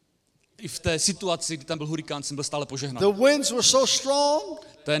v té situaci, kdy tam byl hurikán, jsem byl stále požehnaný. The winds were so strong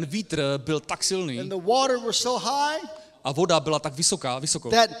Ten vítr byl tak silný and the water was so high a voda byla tak vysoko,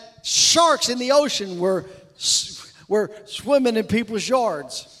 that sharks in the ocean were swimming in people's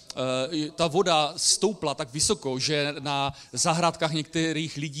yards. Ta voda stoupla tak vysoko, že na zahrádkách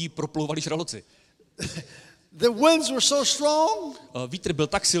některých lidí proplouvali žraloci. The winds were so strong Vítr byl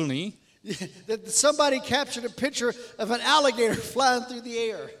tak silný, that somebody captured a picture of an alligator flying through the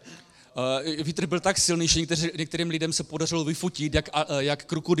air. Vítr byl tak silný, že některým lidem se podařilo vyfotit, jak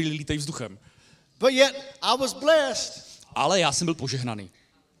krokodýly lítají vzduchem. But yet I was blessed. Ale já jsem byl požehnaný.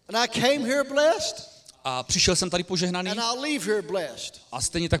 And I came here blessed. A přišel jsem tady požehnaný and I'll leave here blessed. a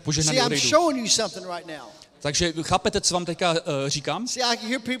stejně tak požehnaný See, I'm odejdu. showing you something right now. Takže chápete, co vám teďka říkám? See, I can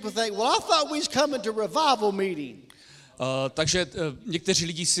hear people think, well, I thought we was coming to revival meeting. Takže někteří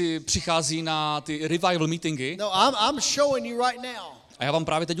lidi si přichází na ty revival meetingy No, I'm showing you right now a já vám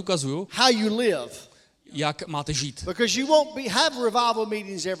právě teď ukazuju, how you live. jak máte žít. Because you won't have revival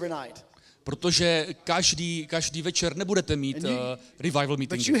meetings every night. Protože každý večer nebudete mít revival But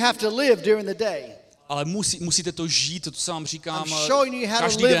meetingy. you have to live during the day. Ale musíte to žít, to, co vám říkám, I'm showing you how to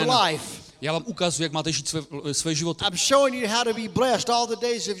každý live den. life. Já vám ukazuji, jak máte žít své životy. I'm showing you how to be blessed all the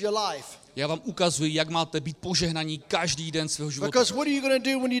days of your life. Já vám ukazuji, jak máte být požehnaní každý den svého života. Because what are you going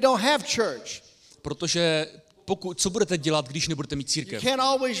to do when you don't have church? Protože co budete dělat, když nebudete mít You církev? can't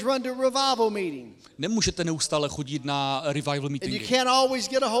always run to revival meeting. Nemůžete neustále chodit na revival And you meetingy. can't always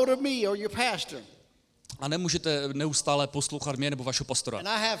get a hold of me or your pastor. A nemůžete neustále poslouchat mě nebo vašeho pastora. And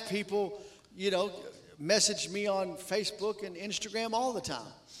I have people, message me on Facebook and Instagram all the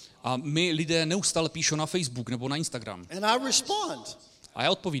time. A my lidé neustále píšou na Facebook nebo na Instagram. And I respond A já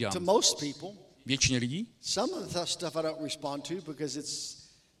to odpovídám. most people. Většině lidí. Some of the stuff I don't respond to because it's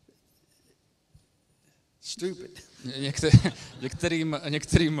stupid.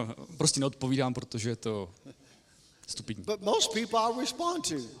 Některým prostě neodpovídám, protože je to stupidní. But most people I respond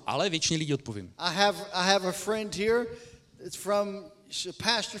to. Ale většině lidí odpovím. I have a friend here. She's a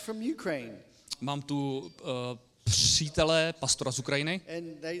pastor from Ukraine. Mám tu přítele, pastora z Ukrajiny.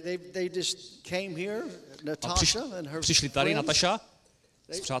 And they just came here, A Natasha and her přišli tady friends. Nataša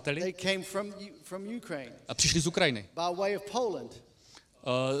s They přáteli came from Ukraine a přišli z Ukrajiny by way of Poland.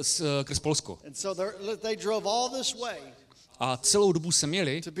 skrz Polsko. And so they drove all this way A celou dobu se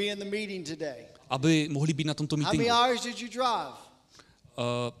měli, to be in the meeting today. aby mohli být na tomto How many meetingu. hours did you drive?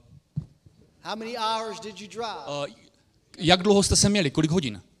 How many hours did you drive? Jak dlouho jste se měli? Kolik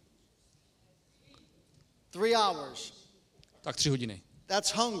hodin? 3 hours. Tak 3 hodiny.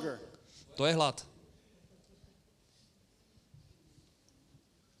 That's hunger. To je hlad.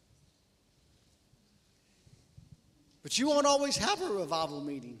 But you won't always have a revival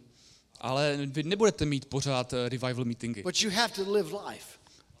meeting. Ale vy nebudete mít pořád revival meetingy. But you have to live life.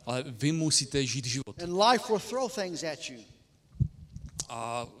 Ale vy musíte žít život. And life will throw things at you.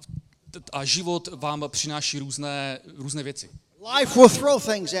 A život vám přináší různé věci. Life will throw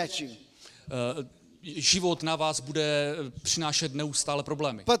things at you. Život na vás bude přinášet neustále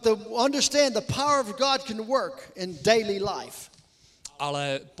problémy. But understand the power of God can work in daily life.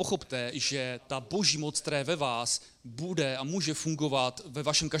 Ale pochopte, že ta boží moc, která je ve vás, bude a může fungovat ve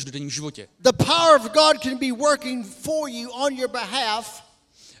vašem každodenním životě. The power of God can be working for you on your behalf.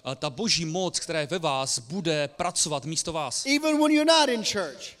 A ta boží moc, která je ve vás, bude pracovat místo vás. Even when you're not in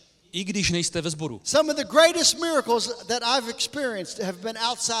church. I když nejste ve sboru. Some of the greatest miracles that I've experienced have been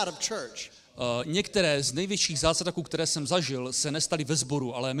outside of church. Některé z největších zázraků, které jsem zažil, se nestaly ve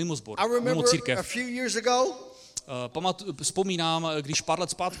sboru, ale mimo sbor, I mimo remember a církev. few years ago, Vzpomínám, když pár let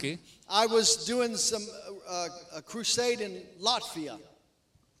zpátky I was doing a crusade in Latvia.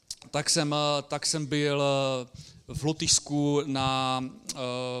 tak jsem byl v Lotyšsku na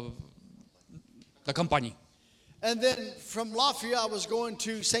kampani. And then from Latvia I was going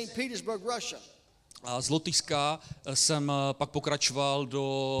to St. Petersburg, Russia. A z Lotyšska jsem pak pokračoval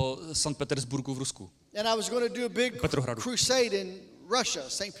do Sankt Petersburgu v Rusku. And I was going to do a big Petrohradu. crusade in Russia,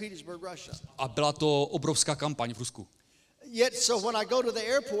 St. Petersburg, Russia. A byla to obrovská kampaň v Rusku. Yet, so when I go to the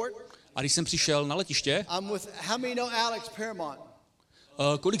airport, A když jsem přišel na letiště, I'm with, how many know Alex Paramount?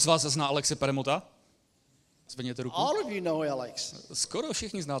 kolik z vás zná Alexe Peremota? Zvedněte ruku. All of you know Alex. Skoro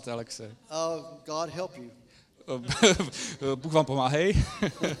všichni znáte Alexe. God help you. Bůh vám pomáhej.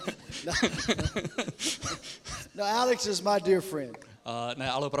 No, Alex is my dear friend.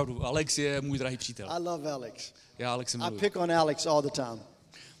 Ne, ale opravdu, Alex je můj drahý přítel. I love Alex. Já Alexe I miluji. pick on Alex all the time.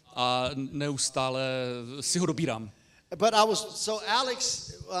 A neustále si ho dobírám. But so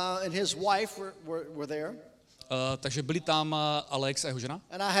Alex and his wife were there. Takže byli tam Alex a jeho žena.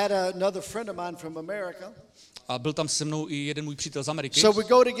 And I had another friend of mine from America. A byl tam se mnou i jeden můj přítel z Ameriky. So we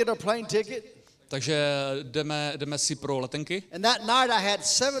go to get a plane ticket. Takže jdeme si pro letenky. And that night I had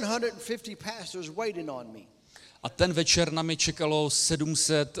 750 pastors waiting on me. A ten večer na mě čekalo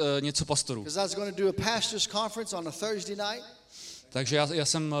 700 něco pastorů. Because I was going to do a pastors conference on a Thursday night. Takže já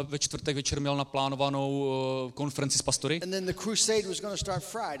jsem ve čtvrtek večer měl naplánovanou konferenci s pastory. And then the crusade was going to start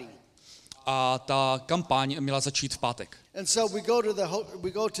Friday. A ta kampaň měla začít v pátek. And so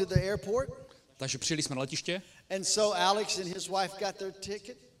we go to the airport. Takže přijeli jsme na letiště. And so Alex and his wife got their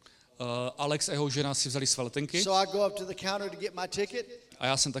ticket. Alex a jeho žena si vzali své letenky. So I go up to the counter to get my ticket. A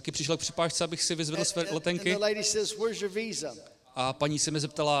já jsem taky přišel k připážce, abych si vyzvedl své letenky. And the lady says, "Where's your visa?" A paní se mě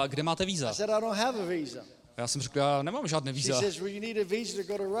zeptala, kde máte I víza. said, I don't have a visa. A já jsem řekl, já nemám žádné She víza. says, well, you need a visa to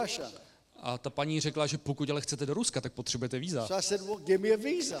go to Russia. A ta paní řekla, že pokud ale chcete do Ruska, tak potřebujete víza. So I said, well, give me a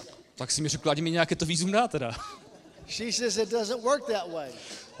visa. Tak si mi řekla, ať mi nějaké to vízum dá teda. She says, it doesn't work that way.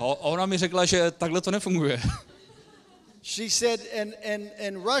 A ona mi řekla, že takhle to nefunguje. She said,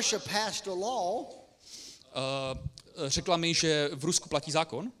 and Russia passed a law Řekla mi, že v Rusku platí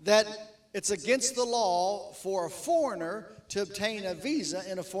zákon, that it's against the law for a foreigner to obtain a visa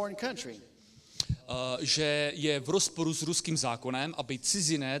in a foreign country. že je v rozporu s ruským zákonem, aby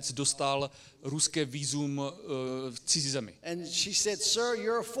cizinec dostal ruské vízum v cizí zemi. And she said, sir,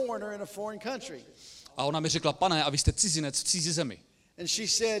 you're a foreigner in a foreign country. A ona mi řekla, pane, a vy jste cizinec v cizí zemi. And she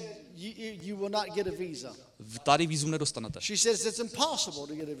said, you will not get a visa. Tady vízum nedostanete. She says it's impossible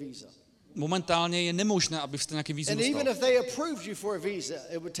to get a visa. Momentálně je nemožné, abyste nějaký vízum And even dostal. if they approved you for a visa,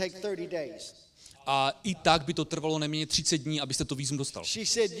 it would take 30 days. A i tak by to trvalo nejméně 30 dní, abyste to vízum dostal. She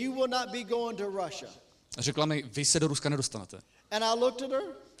said, you will not be going to Russia. A řekla mi, vy se do Ruska nedostanete. And I looked at her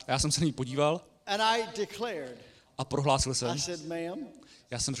A já jsem se na ní podíval and I declared, a prohlásil I jsem, said, ma'am,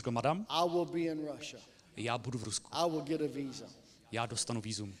 já jsem řekl, madam, I will be in Russia. já budu v Rusku. I will get a visa. Já dostanu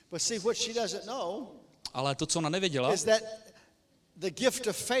vízum. But see, what she doesn't know Ale to, co ona nevěděla, is that the gift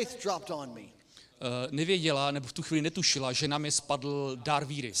of faith dropped on me. nevěděla, nebo v tu chvíli netušila, že nám je spadl dár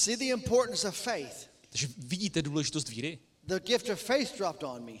víry. See the importance of faith. Takže vidíte důležitost víry? The gift of faith dropped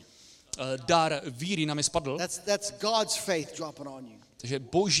on me. Dár víry nám je spadl, That's God's faith dropping on you. takže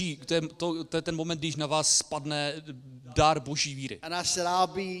boží, to je ten moment, když na vás spadne dár boží víry. And I said, I'll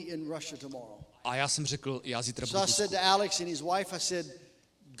be in Russia tomorrow. A já jsem řekl, já zítra budu So I v Rusku. said to Alex and his wife, I said,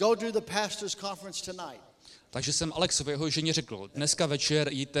 go do the pastor's conference tonight. Takže jsem Alexovi, jeho ženě řekl, dneska večer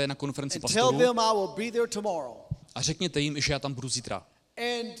jděte na konferenci And tell pastorů them I will be there tomorrow. a řekněte jim, že já tam budu zítra.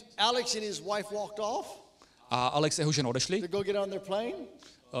 And Alex and his wife walked off A Alex a jeho žena odešli, to go get on their plane.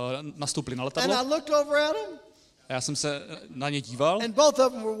 nastoupili na And I letadlo looked over at them, a já jsem se na ně díval and both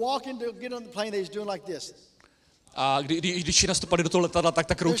of them were walking to get on the plane. They was doing like this. a když nastoupali do toho letadla, tak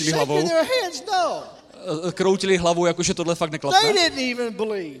They're kroutili shaking hlavou. their heads. No, Kroutili hlavou, jakože tohle fakt they neklapne. didn't even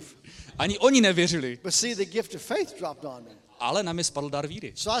believe. Ani oni nevěřili, But see, the gift of faith dropped on me. ale na mě spadl dár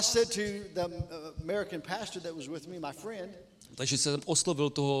víry. So I said to the American pastor that was with me, my friend, Takže jsem oslovil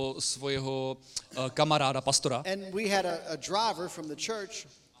toho svého kamaráda, pastora, and we had a driver from the church.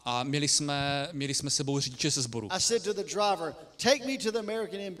 a měli jsme sebou řidiče ze sboru. I said to the driver, take me to the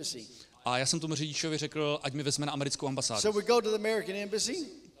American embassy. A já jsem tomu řidičovi řekl, ať mi vezme na americkou ambasádu. So we go to the American embassy.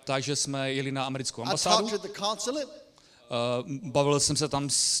 Takže jsme jeli na americkou I ambasádu. talked to the consulate. Bavil jsem se tam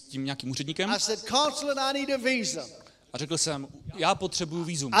s tím nějakým úředníkem I said, consulate, I need a visa. a řekl jsem, já potřebuju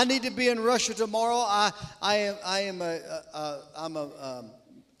vízum. I need to be in Russia tomorrow. I'm a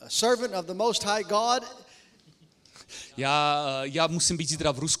servant of the Most High God. Já musím být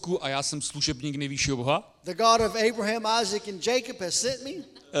zítra v Rusku a já jsem služebník nejvyššího Boha. The God of Abraham, Isaac, and Jacob has sent me,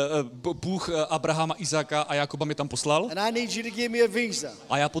 Bůh Abrahama, Izáka a Jakoba mi tam poslal and I need you to give me a visa.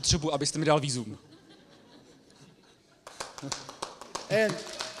 a já potřebuji, abyste mi dal vízum. And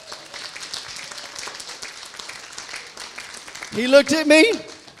he looked at me.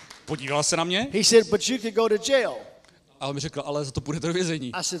 Podíval se na mě He said, but you could go to jail. a on mi řekl, ale za to půjdete do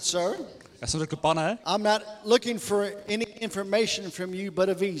vězení. I said, sir, Já jsem řekl, pane, I'm not looking for any information from you but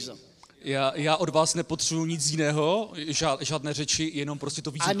a visa. já od vás nepotřebuji nic jiného, žádné řeči, jenom prostě to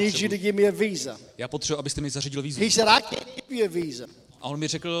I vízum need you to potřebuji. give me a visa. Já potřebuji, abyste mi zařídil vízum. He said, I can't give you a visa. A on mi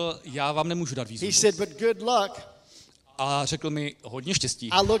řekl, já vám nemůžu dát vízum. He said, but good luck. A řekl mi, hodně štěstí.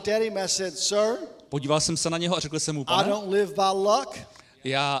 I looked at him, I said, sir, Podíval jsem se na něho a řekl jsem mu, I pane, don't live by luck.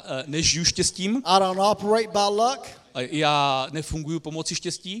 já nežiju štěstím, I don't operate by luck. já nefunguji pomocí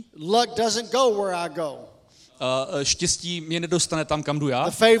štěstí, Luck doesn't go where I go. štěstí mě nedostane tam, kam jdu The já,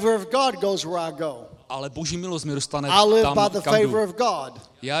 favor of God goes where I go. ale boží milost mě dostane I live by tam, the kam jdu. favor of God.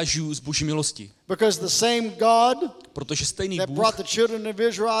 Já žiju z boží milosti, Because the same God protože stejný that Bůh, brought the children of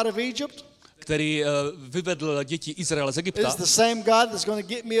Israel out of Egypt který vyvedl děti Izraele z is Egypta, the same God that's going to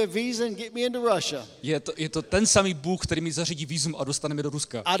get me a visa and get me into Russia. je to ten samý Bůh, který mi zařídí vízum a dostane mě do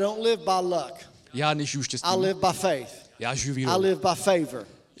Ruska. I don't live by luck. Já nežiju I štěstím, live by faith. já žiju I vírou, live by favor.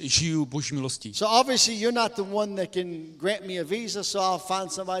 žiju boží milostí. So obviously you're not the one that can grant me a visa, so I'll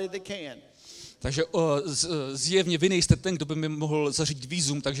find somebody that can. Takže zjevně vy nejste ten, kdo by mi mohl zařídit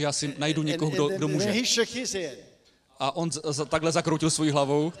vízum, takže já si najdu někoho, kdo then může. he shook his head. A on takhle zakroutil svojí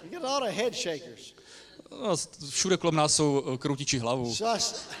hlavou. You got a lot of head shakers. No, všude kolem nás jsou kroutiči hlavou.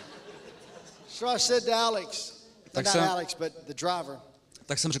 So I said to Alex, Tak not jsem- Alex, but the driver.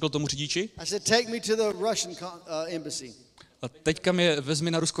 Tak jsem řekl tomu řidiči, I said, take me to the Russian embassy. A teďka mě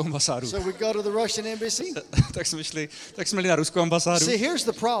vezmi na ruskou ambasádu. So we go to the Russian embassy. tak jsme šli na ruskou ambasádu. See, here's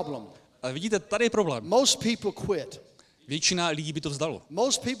the problem. A vidíte, tady je problém. Most people quit. Většina lidí by to vzdalo.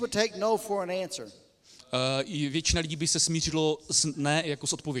 Most people take no for an answer. I většina lidí by se smířilo s ne jako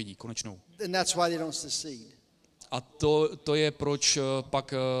s odpovědí konečnou. And that's why they don't succeed. A to je proč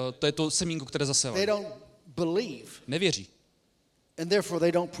pak, to je to semínko, které They zasevají. don't believe. Nevěří. And therefore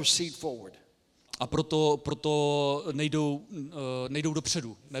they don't proceed forward. A proto nejdou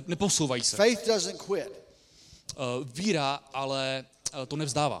dopředu, neposouvají se. Faith doesn't quit. Víra ale to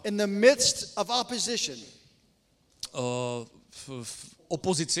nevzdává. In the midst of opposition, V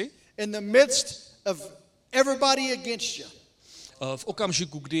opozici, in the midst of everybody against you, v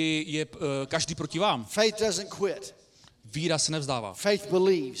okamžiku, kdy je každý proti vám, faith doesn't quit. víra se nevzdává. Faith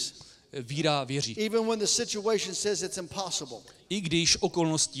believes. Víra věří. Even when the situation says it's impossible, I když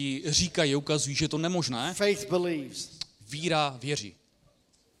okolnosti říkají, ukazují, že je to nemožné, faith believes. víra věří.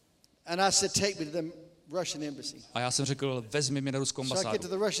 And I said, take me to the Russian embassy. A já jsem řekl, vezmi mě na ruskou So I get ambasádu.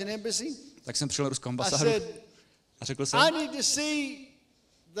 to the Russian embassy. Tak jsem přišel na ruskou I ambasádu said, a řekl I jsem, need to see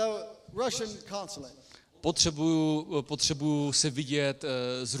the Russian consulate. potřebuju se vidět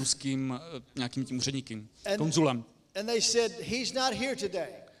s ruským nějakým tím úředníkem, konzulem. And they said, he's not here today.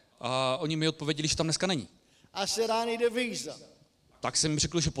 A oni mi odpověděli, že tam dneska není. I said, I need a visa. Tak jsem jim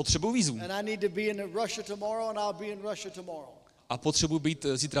řekl, že potřebuju vízum. And I need to be in Russia tomorrow, and I'll be in Russia tomorrow. A potřebuji být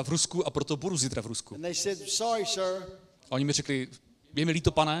zítra v Rusku a proto budu zítra v Rusku. And they said, sorry, sir, A oni mi řekli, je mi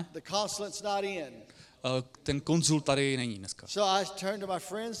líto, pane, the consulate's not in. ten konzul tady není dneska. So I turned to my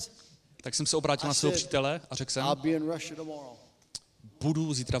friends. Tak jsem se obrátil na svého přítele a řekl jsem, I'll be in Russia tomorrow.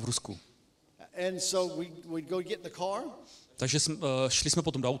 budu zítra v Rusku. And so we'd go get in the car. Takže šli jsme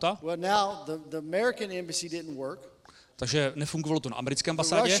potom do auta, Well, now the American embassy didn't work. takže nefungovalo to na americké The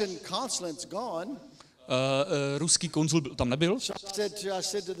ambasádě. Russian consulate's gone. Ruský konzul tam nebyl, So I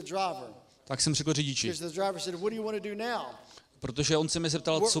said to the driver, tak jsem řekl řidiči, because the driver said, what do you want to do now? protože on se mě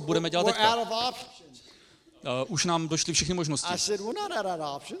zeptal, co budeme dělat We're teďka. out of options. Už nám došly všechny možnosti. I said, we're not out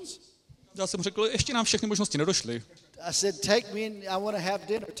of options. Já jsem řekl, ještě nám všechny možnosti nedošly. I said, take me in, I want to have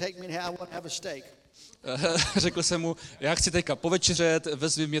dinner. Take me in, I want to have a steak. Řekl jsem mu, já chci teďka povečeřet,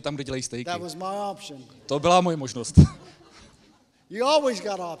 vezmi mě tam, kde dělají stejky. That was my option. To byla moje možnost. You always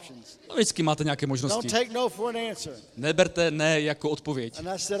got options. Vždycky máte nějaké Don't možnosti. take no for an answer. Neberte ne jako odpověď. And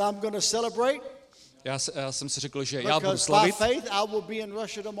I said, I'm going to celebrate Já jsem si řekl, že já budu because by slavit, faith I will be in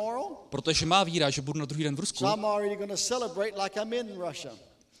Russia tomorrow. protože má víra, že budu na druhý den v Rusku. So I'm already going to celebrate like I'm in Russia.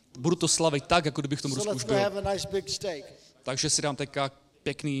 Budu to slavit tak, jako kdybych v tom So Rusku let's už go byl. have a nice big steak. Takže si dám teďka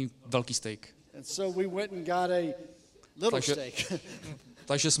pěkný velký steak. And so we went and got a little Takže- steak.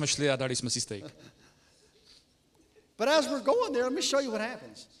 Takže jsme šli a dali jsme si steak. But as we're going there, let me show you what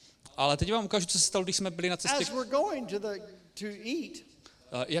happens. Ale teď vám ukážu, co se stalo, když jsme byli na cestě. As we're going to eat,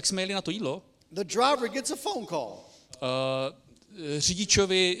 Jak jsme jeli na to jídlo, the driver gets a phone call.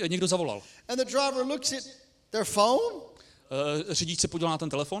 řidičovi někdo zavolal. And the driver looks at their phone, Řidič se podíval na ten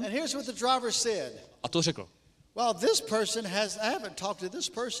telefon and here's what the driver said. a to řekl. Well, this person I haven't talked to this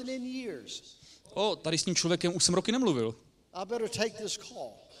person in years. Tady s tím člověkem už jsem roky nemluvil. I better take this call.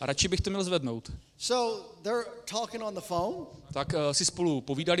 A radši bych to měl zvednout. So they're talking on the phone, Tak si spolu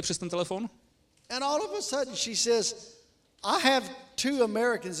povídali přes ten telefon and all of a sudden she says, I have two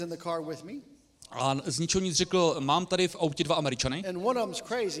Americans in the car with me, a z ničeho nic řekl, mám tady v autě 2 Američany and one of them's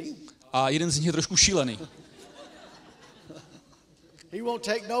crazy. a jeden z nich je trošku šílený. He won't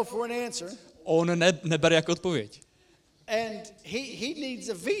take no for an answer. On nebere jako odpověď. And he needs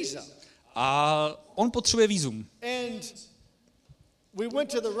a visa. A on potřebuje vízum. And we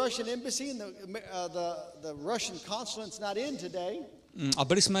went to the Russian embassy, and the Russian consulate's not in today. A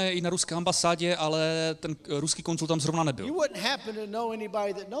byli jsme i na ruské ambasádě, ale ten ruský konzul tam zrovna You nebyl. wouldn't happen to know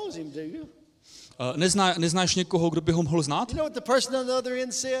anybody that knows him, do you? Neznáš někoho, kdo by ho mohl znát? You know what the person on the other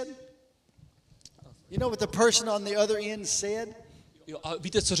end said? You know what the person on the other end said? Jo, a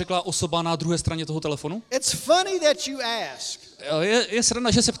víte, co řekla osoba na druhé straně toho telefonu? It's funny that you ask. Je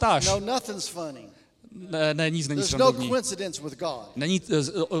sranda, že se ptáš. No, nothing's funny. Ne, nic není There's no srandovní. coincidence with God.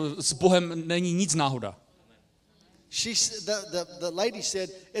 S Bohem není nic náhoda. The lady said,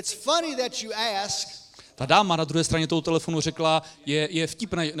 it's funny that you ask. Ta dáma na druhé straně toho telefonu řekla, je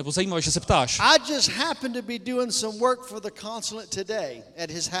vtipné, nebo zajímavé, že se ptáš. I just happened to be doing some work for the consulate today at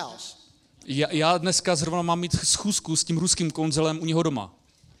his house. Já dneska zrovna mám mít schůzku s tím ruským konzulem u něho doma.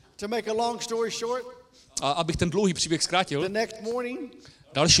 To make a long story short, A abych ten dlouhý příběh zkrátil, the next morning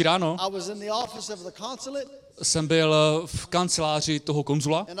další ráno I was in the office of the consulate, jsem byl v kanceláři toho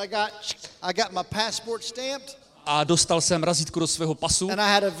konzula and I got my passport stamped, a dostal jsem razítko do svého pasu and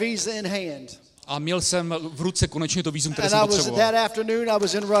I had a visa in hand. A měl jsem v ruce konečně to vízum, které And jsem I was potřeboval. that afternoon I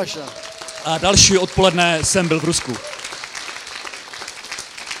was in Russia. A další odpoledne jsem byl v Rusku.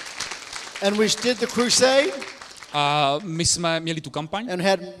 And we did the crusade A my jsme měli tu kampaň and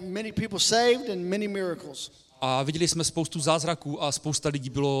had many people saved and many miracles. a viděli jsme spoustu zázraků a spousta lidí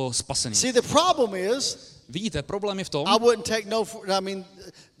bylo spasených. See, the problem is, Vidíte, problém je v tom, I wouldn't take no for, I mean,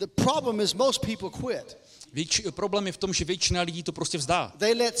 the problem is most people quit. problém je v tom, že většina lidí to prostě vzdá.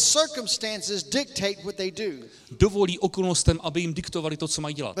 They let circumstances dictate what they do. Dovolí okolnostem, aby jim diktovali to, co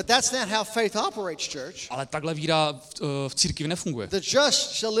mají dělat. But that's not how faith operates, church. Ale takhle víra v církvi nefunguje. The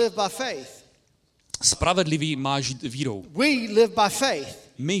just shall live by faith. Spravedlivý má žít vírou. We live by faith.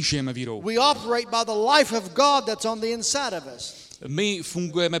 My žijeme vírou. We operate by the life of God that's on the inside of us. My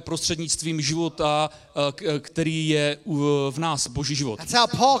fungujeme prostřednictvím života, který je v nás, Boží život. That's how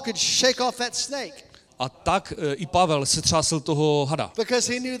Paul could shake off that snake. A tak i Pavel se třásl toho hada,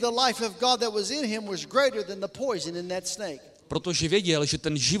 Because he knew the life of God that was in him was greater than the poison in that snake. protože věděl, že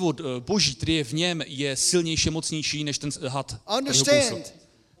ten život Boží, který je v něm, je silnější, mocnější než ten had, který ho kousl. Understand,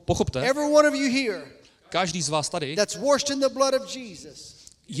 Pochopte, every one of you here každý z vás tady that's washed in the blood of Jesus,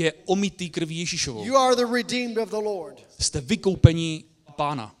 je omytý krví Ježíšovou. you are the redeemed of the Lord. Jste vykoupení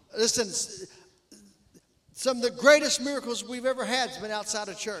Pána. Listen, some of the greatest miracles we've ever had has been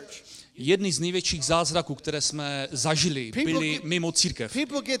outside of church. Jedny z největších zázraků, které jsme zažili, byly mimo církev.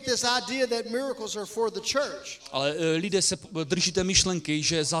 People get this idea that miracles are for the church. Ale lidé se drží té myšlenky,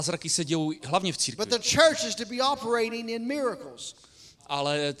 že zázraky se dějou hlavně v But církvi. the church is to be operating in miracles.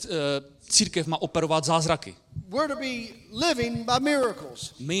 Ale církev má operovat zázraky. We're to be living by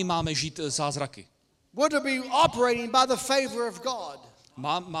miracles. My máme žít zázraky. We're to be operating by the favor of God.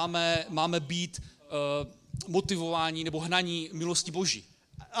 Máme být motivováni nebo hnaní milostí Boží.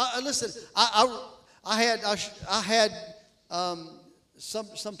 Listen, I had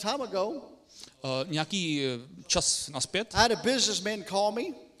some time ago, Nějaký čas naspět I had a businessman call me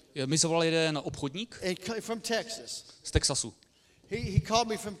mi zavolal jeden obchodník from Texas. z Texasu. He called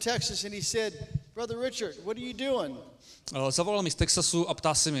me from Texas and he said, Brother Richard, what are you doing? Zavolal mi z Texasu a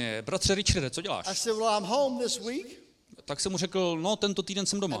ptá se mě, bratře Richarde, co děláš? I said, well, I'm home this week Tak jsem mu řekl, no tento týden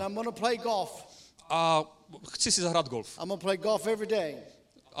jsem and doma I'm going to play golf. a chci si zahrát golf. I'm going to play golf every day.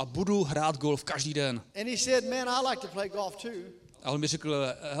 A budu hrát golf každý den. And he said, man, I like to play golf too. A on mi řekl,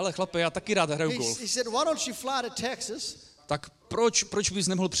 hele chlape, já taky rád hraju golf. He said, why don't you fly to Texas? Tak proč bys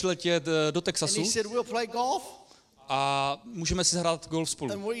nemohl přiletět do And Texasu he said, we'll play golf a můžeme si zahrát golf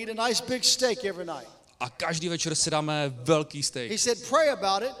spolu. and we'll eat a nice big steak every night. A každý večer si dáme velký steak. He said, pray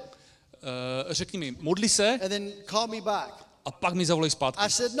about it Řekni mi, modli se and then call me back. a pak mi zavolej zpátky. I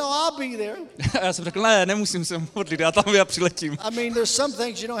said, no, I'll be there. A já jsem řekl, ne, nemusím se modlit, já přiletím. I mean, there's some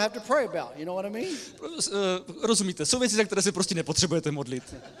things you don't have to pray about. You know what I mean? Rozumíte, jsou věci, za které se prostě nepotřebujete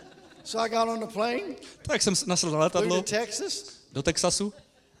modlit. So I got on the plane, Tak jsem nasedl na flew letadlo to Texas, do Texasu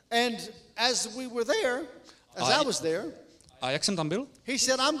and as we were there, as I was there, a jak jsem tam byl, he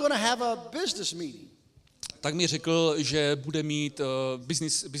said, I'm going to have a business meeting. tak mi řekl, že bude mít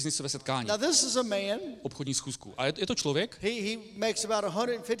biznisové setkání, Now, this is a man, obchodní schůzku. A je to člověk, he makes about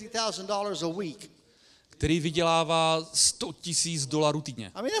 $150,000 a week. který vydělává $100,000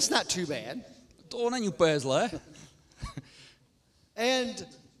 týdně. I mean, that's not too bad. To není úplně zlé. And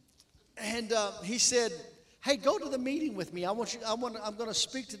he said, hey, go to the meeting with me. I'm going to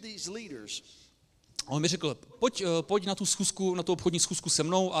speak to these leaders. A on mi řekl, pojď na tu schůzku, na tu obchodní schůzku se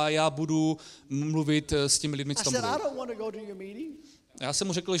mnou a já budu mluvit s těmi lidmi, co I tam said, I budou. don't want to go to your meeting Já jsem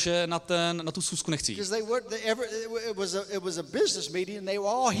mu řekl, že na tu schůzku nechci jít. because it was a business meeting and they were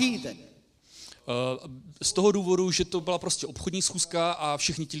all heathen. Z toho důvodu, že to byla prostě obchodní schůzka a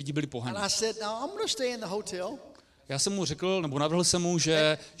všichni ti lidi byli And pohaní. I said, now I'm going to stay in the hotel Já jsem mu řekl, nebo navrhl jsem mu,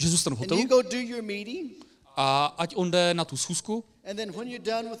 že zůstanu v and hotelu you go do your meeting. a ať on jde na tu schůzku And then when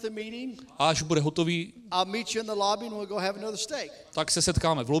you're done with the meeting, a až bude hotový, I'll meet you in the lobby and we'll go have another steak. tak se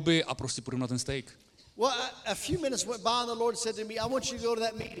setkáme v lobby a prostě půjdeme na ten steak. Well, a few minutes went by and the Lord said to me, I want you to go to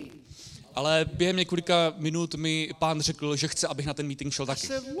that meeting. Ale během několika minut mi pán řekl, že chce, abych na ten meeting šel I taky.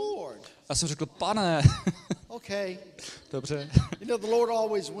 said, Lord, Já jsem řekl, pane, okay. dobře, You know, the Lord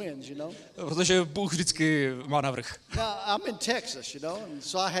always wins, you know. protože Bůh vždycky má navrch. Now, I'm in Texas, you know, and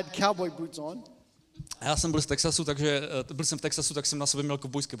so I had cowboy boots on. A já jsem byl z Texasu, takže byl jsem v Texasu, tak jsem na sobě měl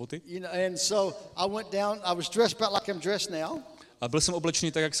kovbojské boty. You know, and so I went down, I was dressed about like I'm dressed now. A byl jsem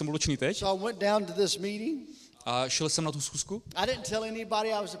oblečený tak, jak jsem oblečený teď. So I went down to this meeting. A šel jsem na tu schůzku. I didn't tell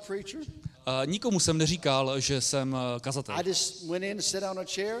anybody I was a preacher. A nikomu jsem neříkal, že jsem kazatel. I just went in and sat on a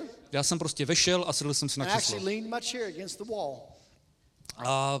chair Já jsem prostě vešel a sedl jsem si na and actually křeslo. leaned my chair against the wall.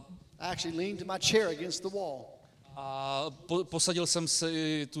 A I actually leaned my chair against the wall. A posadil jsem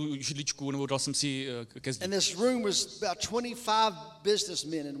si tu židličku, nebo dal jsem si ji ke zdi. And this room was about 25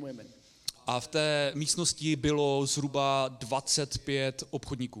 businessmen and women. A v té místnosti bylo zhruba 25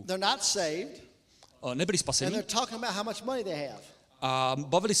 obchodníků. They're not saved, Nebyli and spaseni they're talking about how much money they have. a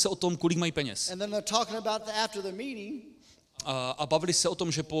bavili se o tom, kolik mají peněz. And then they're talking about after the meeting, A bavili se o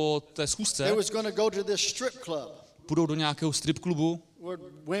tom, že po té they schůzce was going to go to this strip club půjdou do nějakého strip klubu, where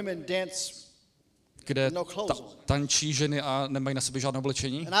women dance. kde No clothes on. tančí ženy a nemají na sobě žádné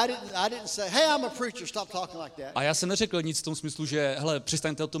oblečení. And I didn't say, hey, I'm a preacher, stop talking like that. A já jsem neřekl nic v tom smyslu, že hele,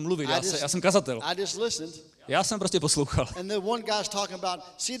 přestaňte o tom mluvit, já jsem kazatel. I just listened. Já jsem prostě poslouchal. And the one guy's talking about,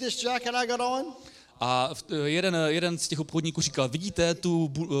 see this jacket I got on? A jeden z těch obchodníků říkal, vidíte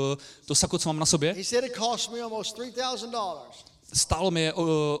to sako, co mám na sobě? He said it cost me almost $3,000. Stálo mi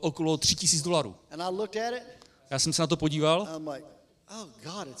okolo $3,000. And I looked at it, Já jsem se na to podíval I'm like, oh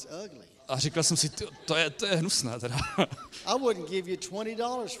God, it's ugly. a říkal jsem si, to je hnusné teda. I wouldn't give you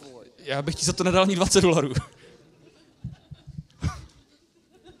 $20 for it. Já bych ti za to nedal ani $20.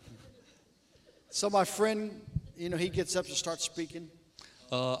 So my friend, he gets up to start speaking,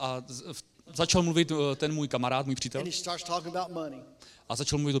 Začal mluvit ten můj kamarád, můj přítel, and he starts talking about money. a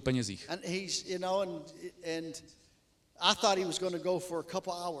začal mluvit o penězích. And he's, and I thought he was going to go for a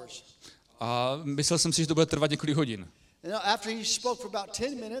couple hours. A myslel jsem si, že to bude trvat několik hodin. And after he spoke for about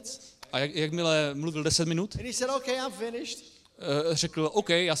 10 minutes, A jakmile mluvil 10 minut, and he said, okay, I'm finished. řekl, OK,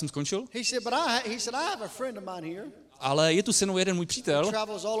 já jsem skončil, He said, I have a friend of mine here. ale je tu se mnou jeden můj přítel,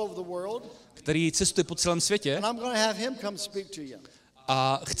 Travels all over the world, který cestuje po celém světě and I'm going to have him come speak to you.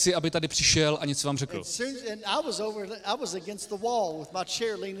 a chci, aby tady přišel a něco vám řekl. And I was against the wall with my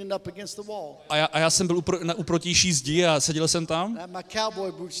chair leaning up against the wall. A já jsem byl u protější zdi a seděl jsem tam. I had my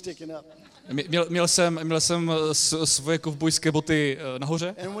cowboy boots sticking up. Měl jsem svoje kovbojské boty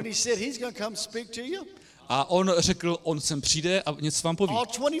nahoře And when he said he's going to come speak to you, a on řekl, on sem přijde a něco vám poví. all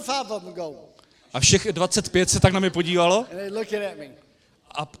 25 of them go. A všech 25 se tak na mě podívalo And they looking at me.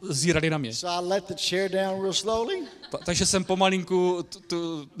 a zírali na mě. So I let the chair down real slowly. Takže jsem pomalinku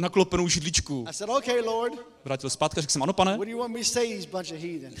tu naklopenou židličku I said, okay, Lord, vrátil zpátky a řekl jsem, ano pane, what do you want me to say to these bunch of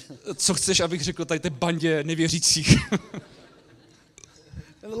heathen? co chceš, abych řekl tady té bandě nevěřících?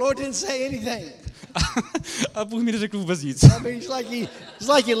 And the Lord didn't say anything. A Bůh mi neřekl vůbec nic. I mean, it's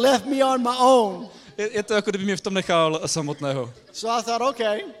like he left me on my own. Je to, jako kdyby mě v tom nechal samotného. So I thought,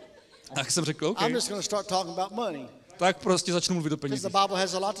 okay, Tak jsem řekl, OK, I'm just going to start talking about money. tak prostě začnu mluvit o Because penězích. the Bible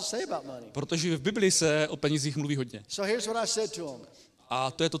has a lot to say about money. Protože v Biblii se o penězích mluví hodně. So here's what I said to him.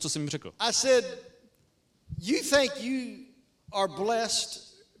 A to je to, co jsem jim řekl. I said, you think you are blessed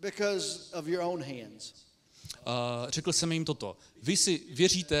because of your own hands. Řekl jsem jim toto. Vy si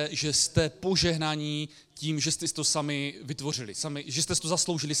věříte, že jste požehnaní tím, že jste to sami vytvořili, že jste to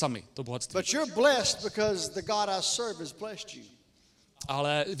zasloužili sami, to bohatství. But you're blessed because the God I serve has blessed you.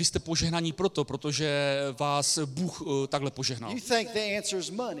 Ale vy jste požehnaní protože vás Bůh takhle požehnal. You think the answer is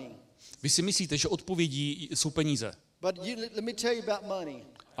money. Vy si myslíte, že odpovědí jsou peníze. But let me tell you about money.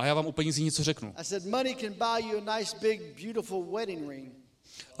 A já vám o penězích něco řeknu. I said, money can buy you a nice, big, beautiful wedding ring.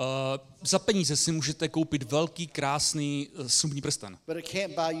 Za peníze si můžete koupit velký, krásný smluvní prsten, But it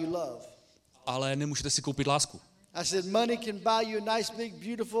can't buy you love. ale nemůžete si koupit lásku. I said, money can buy you a nice, big,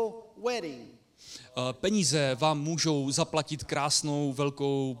 beautiful wedding. Peníze vám můžou zaplatit krásnou,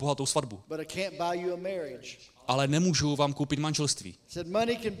 velkou, bohatou svatbu, But it can't buy you a marriage. ale nemůžou vám koupit manželství. I said,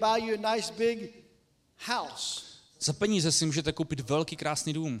 money can buy you a nice, big house. Za peníze si můžete koupit velký,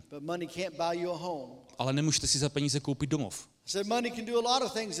 krásný dům, But money can't buy you a home. ale nemůžete si za peníze koupit domov. I said, money can do a lot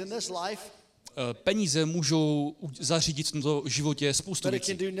of things in this life, Peníze můžou zařídit v tomto životě spoustu but it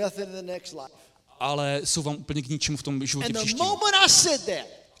can věcí, do nothing in the next life. ale jsou vám úplně k ničemu v tom životě And the příštím. moment I said that,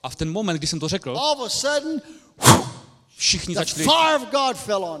 A v ten moment, kdy jsem to řekl, all of a sudden, všichni the začali, fire of God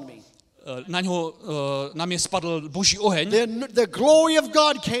fell on me. na mě spadl boží oheň, The glory of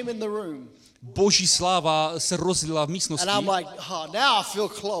God came in the room. boží sláva se rozlila v místnosti And I'm like, oh, now I feel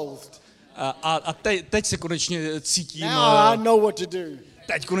clothed. a teď se konečně cítím, Now I know what to do.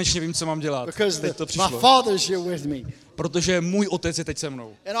 teď konečně vím, co mám dělat. Because Teď to my přišlo. Father's here with me. Protože můj otec je teď se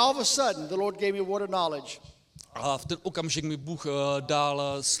mnou. And all of a sudden, the Lord gave me a word of knowledge. A v ten okamžik mi Bůh dal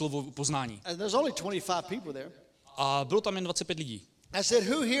slovo poznání. And there's only 25 people there. A bylo tam jen 25 lidí. I said,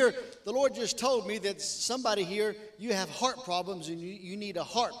 who here, the Lord just told me that somebody here, you have heart problems and you need a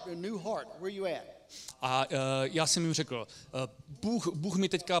new heart. Where you at? A já jsem jim řekl, Bůh mi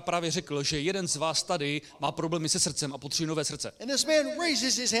teďka právě řekl, že jeden z vás tady má problémy se srdcem a potřebuje nové srdce. And this man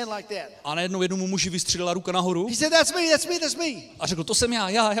raises his hand like that. A najednou jednomu muži vystřelila ruka nahoru He said, that's me, that's me, that's me. a řekl, to jsem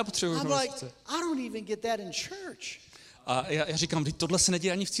já potřebuji I'm nové like, srdce. I don't even get that in church. A já říkám, tohle se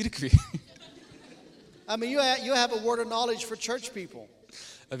neděje ani v církvi. I mean, you have a word of knowledge for church people.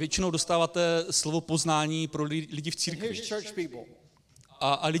 Většinou dostáváte slovo poznání pro lidi v And církvi. here's church people.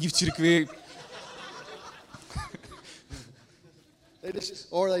 A lidi v církvi,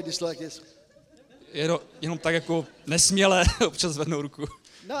 They just like this. jenom tak jako nesměle občas zvednou ruku.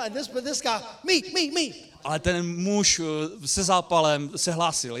 No, but this guy, me. Ale ten muž se zápalem se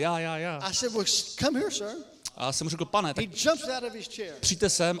hlásil, já. I said, well, come here, sir. A já jsem mu řekl, pane, tak He jumps out of his chair. přijďte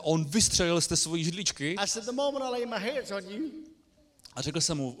sem, on vystřelil z té svojí židličky I said, the moment I lay my hands on you, a řekl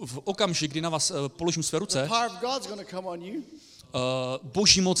jsem mu, v okamžik, kdy na vás položím své the ruce, power of God's going to come on you,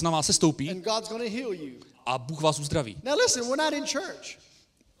 boží moc na vás se stoupí and God's going to heal you. a Bůh vás uzdraví. Now listen, we're not in church.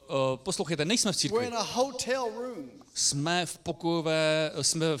 Poslouchejte, nejsme v We're církvi, in a hotel room. jsme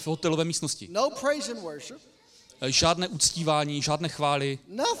v hotelové místnosti. No praise and worship. Žádné uctívání, žádné chvály,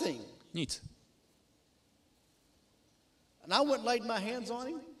 Nothing. nic. And I went and laid my hands on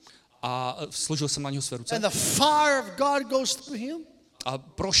him. A složil jsem na něho své ruce And the fire of God goes through him. a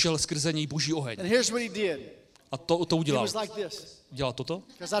prošel skrze něj boží oheň. And here's what he did. A to He udělal. was like this. Dělal toto,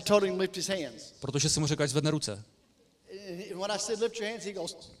 Because I told him to lift his hands. protože jsem mu řekl, ať zvedne ruce. And when I said lift your hands, he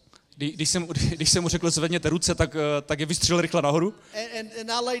goes. Když jsem mu řekl, zvedněte ruce, tak je vystřelil rychle nahoru. And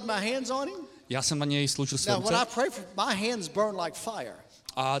I laid my hands on him. Já jsem na něj složil své Now, when I ruce pray for, my hands burn like fire.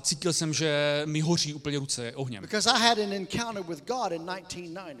 a cítil jsem, že mi hoří úplně ruce ohněm. Because I had an encounter with God in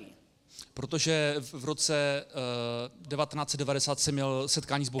 1990. Protože v roce 1990 jsem měl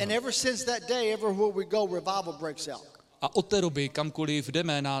setkání s And Bohem. ever since that day, everywhere we go, revival breaks out. A od té doby, kamkoliv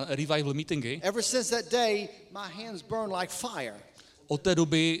jdeme na revival meetingy, Ever since that day, my hands burn like fire. od té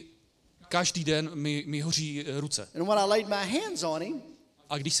doby každý den mi hoří ruce. And when I laid my hands on him,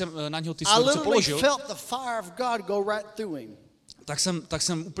 A když jsem na něho ty I své ruce literally položil, felt the fire of God go right through him. tak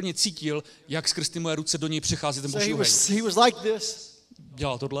jsem úplně cítil, jak skrz ty moje ruce do něj přechází ten So boží oheň. he was like this.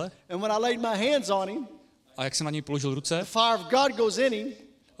 Dělal tohle And when I laid my hands on him, a jak jsem na něj položil ruce, the fire of God goes in him,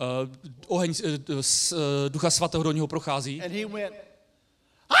 oheň z Ducha Svatého do něho prochází. and he went,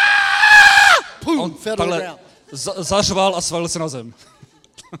 On boom, fell to the takhle ground. zařval a svalil se na zem.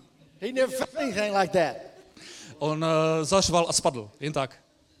 He never felt anything like that. On zařval a spadl, jen tak.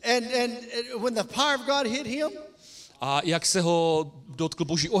 And when the power of God hit him, A jak se ho dotkl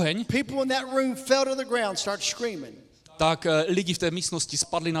boží oheň, people in that room fell to the ground, started screaming. tak lidi v té místnosti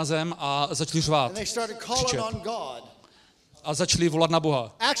spadli na zem a začali řvát. And they started calling Křičet. on God. A začali volat na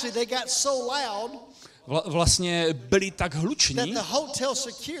Boha. Actually, they got so loud Vlastně byli tak that hluční, the hotel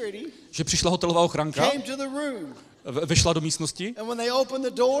security že přišla hotelová ochranka, came to the room. vešla do místnosti, And when they opened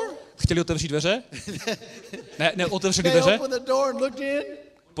the door, chtěli otevřít dveře, ne, otevřeli they dveře, opened the door and looked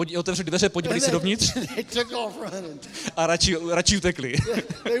in. otevřeli dveře, podívali And se dovnitř they took off running. a radši utekli.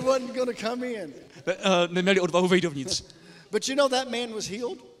 They wasn't going to come in. Neměli odvahu vejít dovnitř. But you know that man was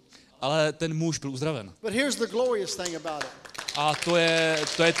healed? Ale ten muž byl uzdraven. But here's the glorious thing about it. A to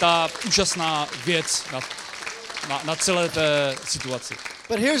je ta úžasná věc na celé té situaci.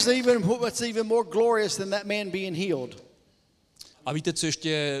 But here's what's even more glorious than that man being healed. A víte, co ještě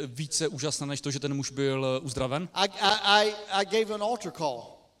je více úžasné, než to, že ten muž byl uzdraven? I gave an altar call.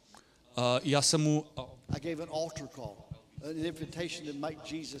 Já jsem mu I gave an altar call. An invitation to make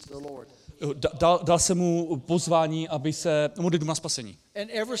Jesus the Lord. dal jsem mu pozvání, aby se modlil na spasení. And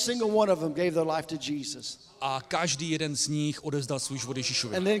every single one of them gave their life to Jesus. A každý jeden z nich odevzdal svůj život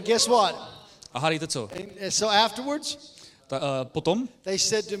Ježíšovi. And then guess what? A hádejte co? And so afterwards, Potom they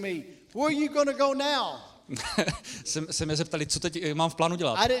said to me, "Where are you going to go now?" se mě zeptali, co teď mám v plánu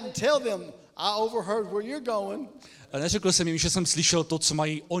dělat. I didn't tell them. I overheard where you're going. A neřekl jsem jim, že jsem slyšel to, co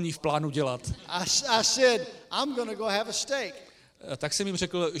mají oni v plánu dělat. I said, "I'm going to go have a steak." Tak jsem jim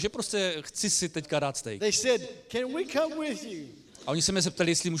řekl, že prostě chci si teďka dát steak. They said, "Can we come with you?" A oni se mě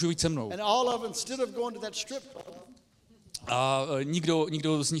zeptali, jestli můžu jít se mnou. And all of them, instead of going to that strip club, A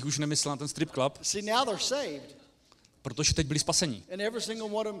nikdo z nich už nemyslel na ten strip club, see, now they're saved. protože teď byli spasení. And every single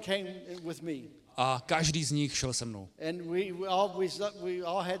one of them came with me. A každý z nich šel se mnou. And we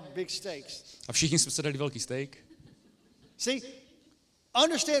all had big steaks. A všichni jsme se dali velký steak. See,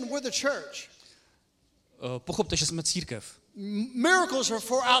 understand we're the church. Pochopte, že jsme církev. Miracles are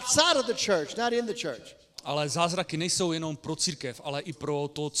for outside of the church, not in the church. Ale zázraky nejsou jenom pro církev, ale i pro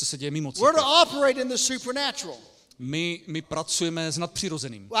to, co se děje mimo We're církev. to operate in the supernatural. My pracujeme s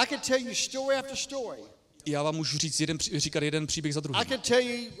nadpřirozeným. I could tell you story after story. Já vám můžu říkat jeden příběh za I druhým. could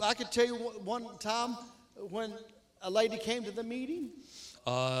tell you one time when a lady came to the meeting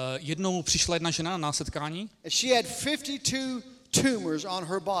Jednou přišla jedna žena na setkání and she had 52 tumors on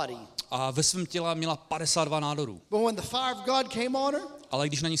her body. a ve svém těle měla 52 nádorů. But when the fire of God came on her, Ale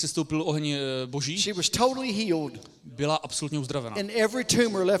když na ní sestoupil oheň boží, she was totally healed byla absolutně uzdravena. and every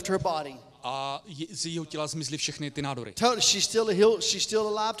tumor left her body. a z jejího těla zmizly všechny ty nádory. She's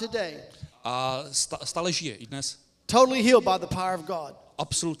still alive today. A stále žije i dnes. Totally healed by the power of God.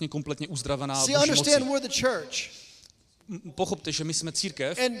 Absolutně kompletně uzdravená See, Boží mocí. understand we're the church. Pochopte, že my jsme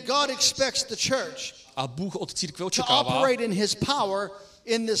církev And God expects the church a Bůh od církve to očekává, operate in his power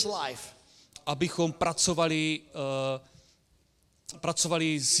in this life. abychom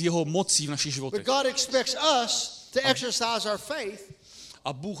pracovali s jeho mocí v našich But životech. God expects us to exercise our faith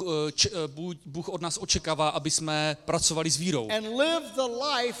A Bůh od nás očekává, aby jsme pracovali s vírou and live the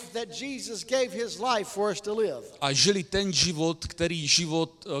life that Jesus gave his life for us to live. a žili ten život,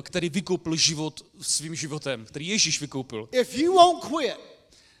 který vykoupil život svým životem, který Ježíš vykoupil. If you won't quit,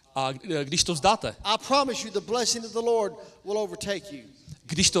 A když to vzdáte, I promise you the blessing of the Lord will overtake you.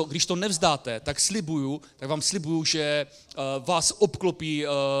 když to nevzdáte, tak vám slibuju, že vás obklopí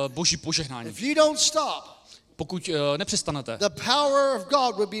Boží požehnání. If you don't stop, Pokud nepřestanete, the power of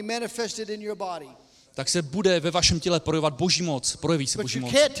God will be manifested in your body. tak se bude ve vašem těle projevovat Boží moc, projeví se But Boží you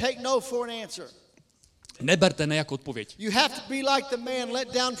moc. can't take no for an answer. Neberte ne jako odpověď. You have to be like the man let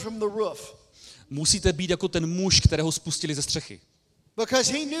down from the roof. Musíte být jako ten muž, kterého spustili ze střechy.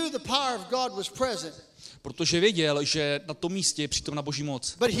 Because he knew the power of God was present. Protože věděl, že na tom místě je přítomna Boží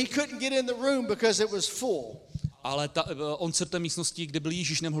moc. But he couldn't get in the room because it was full. Ale on se do té místnosti, kde byl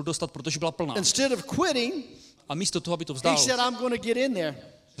Ježíš, nemohl dostat, protože byla plná. Instead of quitting, A místo toho, aby to he vzdal, said, I'm going to get in there.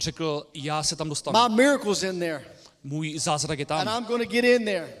 řekl, já se tam dostanu. My miracle's in there. Můj zázrak je And tam I'm going to get in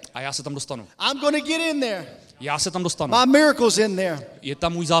there. a já se tam dostanu. I'm going to get in there. Já se tam dostanu. My miracle's in there. Je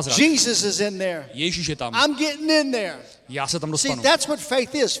tam můj zázrak. Jesus is in there. Ježíš je tam. I'm getting in there. Já se tam See, dostanu. that's what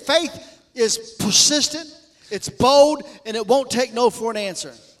faith is. Faith is persistent, it's bold, and it won't take no for an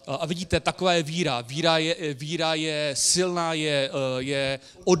answer. A vidíte, taková je víra. Víra je silná, je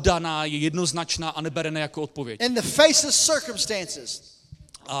oddaná, je jednoznačná a nebere ne jako odpověď. In the face of circumstances,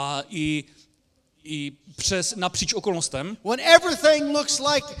 A i napříč okolnostem, when everything looks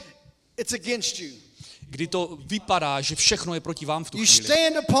like it's against you, kdy to vypadá, že všechno je proti vám v tu you chvíli,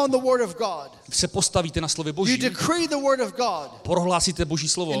 stand upon the word of God. se postavíte na slově You Boží, decree the word of God, prohlásíte Boží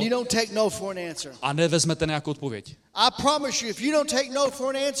slovo and you don't take no for an answer. a nevezmete ne jako odpověď. I promise you, if you don't take no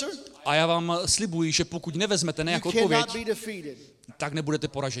for an answer, A já vám slibuji, že pokud nevezmete ne you jako odpověď, cannot be defeated. tak nebudete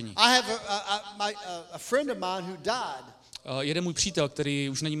poraženi. I have a friend of mine who died, Jeden můj přítel, který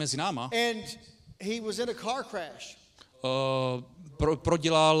už není mezi náma, and he was in a car crash,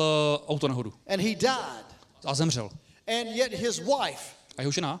 prodělal autonehodu and he died. a zemřel. And yet his wife, A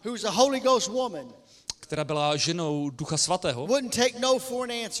jeho žena, who's a Holy Ghost woman, která byla ženou Ducha Svatého, wouldn't take no for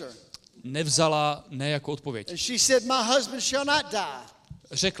an answer. nevzala ne jako odpověď. And she said, my husband shall not die.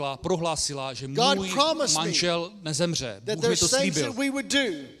 Řekla, prohlásila, že God můj promised me manžel nezemře. That Bůh mi to there's things slíbil, that we would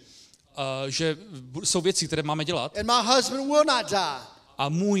do, že jsou věci, které máme dělat and my husband will not die. a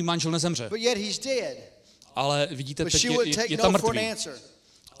můj manžel nezemře. But yet he's dead. Ale vidíte, But teď she wouldn't take je tam no for an mrtvý. answer.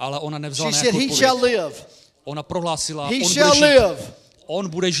 Ale ona nevzala She ne said, jako he shall odpověď. live. Ona prohlásila, He on bude shall žít. live. On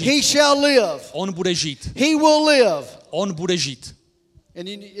bude žít. He shall live. On bude žít. He will live. On bude žít. And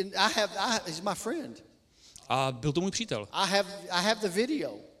he's my friend. A byl to můj přítel. I have the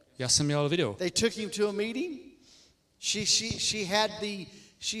video. Já jsem měl video. They took him to a meeting. She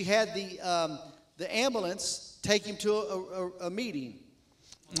had the ambulance take him to a meeting.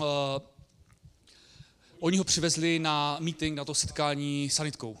 Oni ho přivezli na meeting, na to setkání s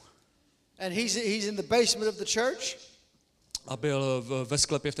sanitkou. And he's in the basement of the church. A byl ve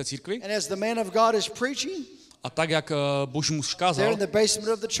sklepě v té církvi. And as the man of God is preaching, A tak, jak Boží muž they're kázal, in the basement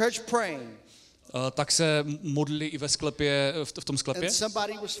of the church praying. tak se modlili i ve sklepě, v tom sklepě. And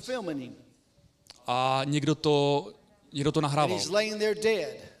somebody was filming him. A někdo to And nahrával. he's laying there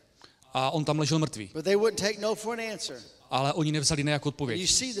dead. A on tam ležel mrtvý. But they wouldn't take no for an answer. Ale oni nevzali ne jako You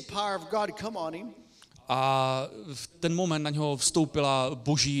odpověď. see the power of God come on him, A v ten moment na něho vstoupila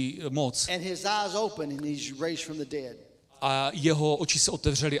Boží moc. and his eyes open, and he's raised from the dead. A jeho oči se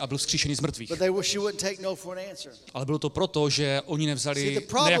otevřely a byl vzkříšený z mrtvých. But she wouldn't take no for an answer. Ale bylo to proto, že oni See, nevzali the ne jako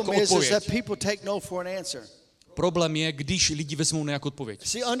problem is that odpověď. people take no for an answer. Problém je, když lidi vezmou ne jako odpověď.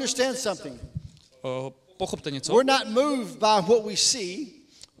 See, understand something. Pochopte něco? We're not moved by what we see.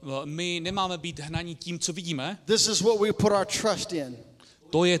 My nemáme být hnaní tím, co vidíme. This is what we put our trust in.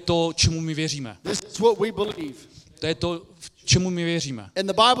 To je to, čemu my věříme. This is what we believe. To je to, čemu my věříme. And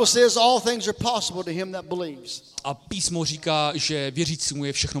the Bible says all things are possible to him that believes. A písmo říká, že věřícímu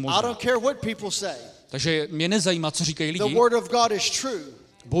je všechno I možné. don't care what people say. Takže mě nezajímá, co říkají The lidi. word of God is true.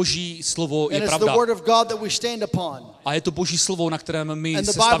 Boží slovo And je it's the pravda. word of God that we stand upon. A je to Boží slovo, na kterém my And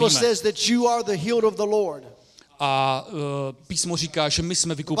se the Bible stavíme. says that you are the healed of the Lord. A písmo říká, že my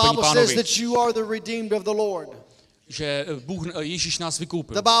jsme The vykoupeni Bible says Pánovi. that you are the redeemed of the Lord. že Ježíš nás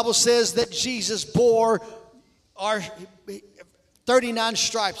vykoupil. The Bible says that Jesus bore our 39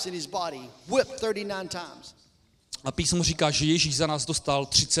 stripes in his body, whipped 39 times. A písmo říká, že Ježíš za nás dostal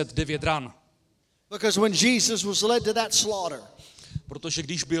 39 ran. Because when Jesus was led to that slaughter, Protože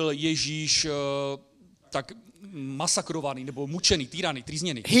když byl Ježíš tak masakrovaný nebo mučený, týraný,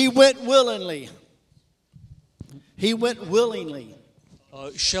 trýzněný, he went willingly. He went willingly.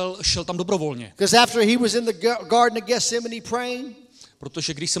 šel tam dobrovolně. Because after he was in the Garden of Gethsemane praying,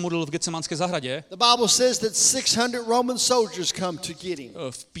 Protože když se modlil v Getsemanské zahradě, the Bible says that 600 Roman soldiers come to get him.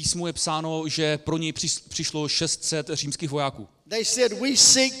 v písmu je psáno, že pro něj přišlo 600 římských vojáků. They said, "We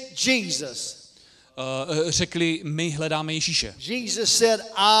seek Jesus." Řekli, my hledáme Ježíše. Jesus said,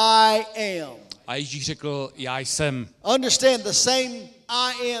 "I am." A Ježíš řekl, já jsem. Understand the same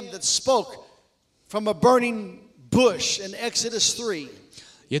I am that spoke from a burning bush in Exodus 3.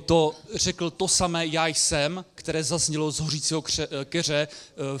 Řekl to samé já jsem, které zaznělo z hořícího keře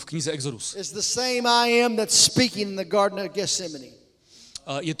v knize Exodus. It's the same I am that's speaking in the Garden of Gethsemane.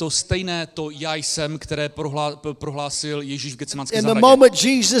 Je to stejné to já jsem, které prohlásil Ježíš v Getsemanské In the zahradě. moment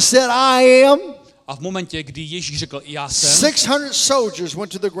Jesus said, "I am," A v momentě, kdy Ježíš řekl já jsem, 600 soldiers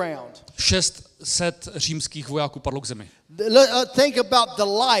went to the ground. 600 římských vojáků padlo k zemi. Think about the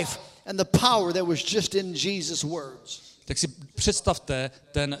life and the power that was just in Jesus' words. Tak si představte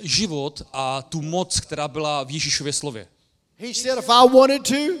ten život a tu moc, která byla v Ježíšově slově. He said, "If I wanted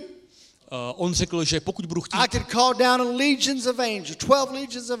to, On řekl, že pokud budu I chtít, could call down legions of angels, 12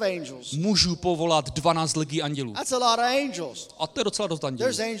 legions of angels." můžu povolat 12 legií andělů. That's a lot of angels. A to je docela dost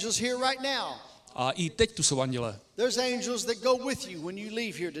andělů. There's angels here right now. A i teď tu jsou anděle. There's angels that go with you when you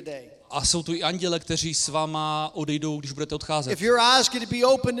leave here today. A jsou tu i anděle, kteří s váma odejdou, když budete odcházet. If your eyes get to be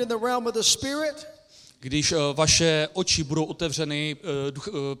opened in the realm of the Spirit, Když vaše oči budou otevřeny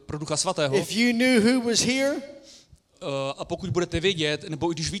pro Ducha Svatého, if you knew who was here, a pokud budete vědět,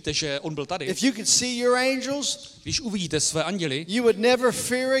 nebo i když víte, že on byl tady, if you could see your angels, když uvidíte své anděly, you would never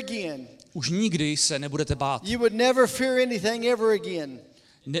fear again. už nikdy se nebudete bát. You would never fear anything ever again.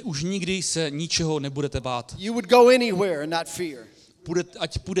 Už nikdy se ničeho nebudete bát. You would go anywhere and not fear.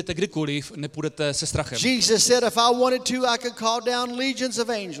 Ať půjdete kdykoliv, nepůjdete se strachem. Jesus said, "If I wanted to, I could call down legions of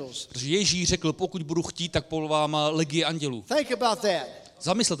angels." Protože Ježíš řekl, pokud budu chtít, tak povolám legie andělů. Think about that.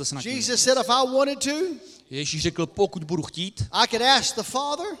 Zamyslete se nad tím. Jesus said, "If I wanted to, Ježíš řekl, pokud budu chtít, I could ask the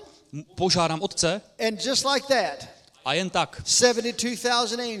Father, požádám Otce and just like that, a jen tak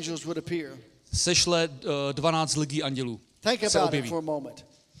 72,000 angels would appear." sešle 12 legií andělů. Think Se about it objeví. for a moment.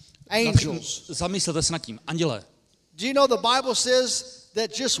 Angels. Zamyslete se nad tím. Anděle. Do you know the Bible says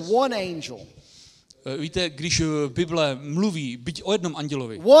that just one angel, Víte, když Bible mluví byť o jednom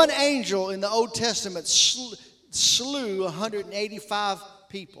andělovi, one angel in the Old Testament slew 185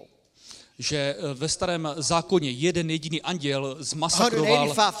 people. že ve starém zákoně jeden jediný anděl zmasakroval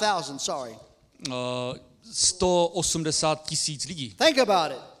 185,000, sorry. 180 000 lidí. Think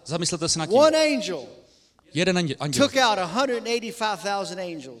about it. Zamyslete se nad tím. One angel Jeden anděl took out 185,000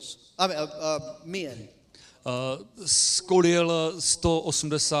 angels. Men. Skolil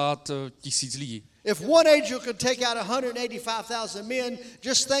 180 000 lidí. If one angel could take out 185,000 men,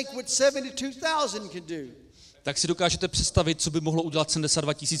 just think what 72,000 could do. Tak si dokážete představit, co by mohlo udělat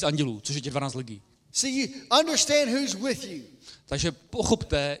 72 000 andělů, což je těch 12 lidí. See, you understand who's with you. Takže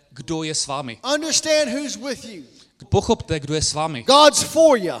pochopte, kdo je s vámi. Understand who's with you. Pochopte, kdo je s vámi. God's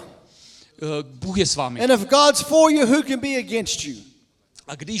for you. Bůh je s vámi. And if God's for you, who can be against you?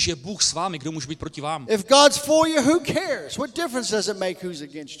 A když je Bůh s vámi, kdo může být proti vám? If God's for you, who cares? What difference does it make who's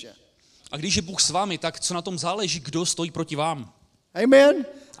against you? A když je Bůh s vámi, tak co na tom záleží, kdo stojí proti vám? Amen?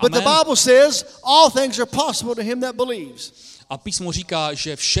 But the Amen. Bible says all things are possible to him that believes. A písmo říká,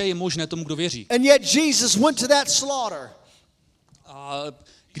 že vše je možné tomu, kdo věří. And yet Jesus went to that slaughter. A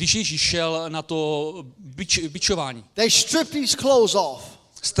když Ježíš šel na to bičování, They stripped his clothes off.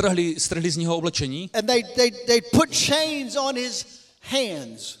 strhli z něho oblečení And they put chains on his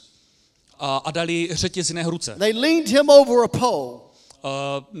hands. a dali řetězy na jeho ruce. They leaned him over a pole.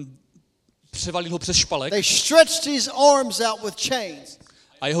 Převalili ho přes špalek They stretched his arms out with chains.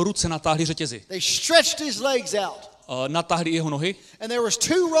 a jeho ruce natáhli řetězy. They stretched his legs out. Natáhli jeho nohy And there was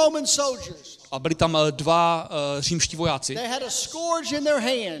two Roman soldiers. a byli tam dva římští vojáci, They had a scourge in their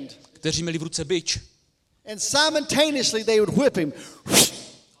hand. kteří měli v ruce bič And simultaneously they would whip him.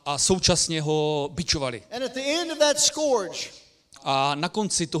 a současně ho bičovali. And at the end of that scourge, A na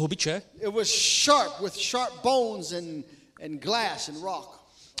konci toho biče it was sharp with sharp bones and glass and rock.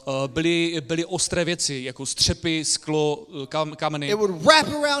 byly ostré věci, jako střepy, sklo, kameny. It would wrap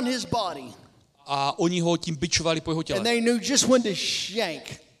around his body. A oni ho tím bičovali po jeho And těle. they knew just when to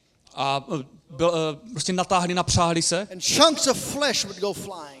shank. A prostě natáhli, napřáhli se and chunks of flesh would go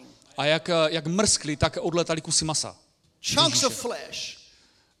flying. a jak mrskli, tak odletali kusy masa. Chunks of Ježíše. flesh.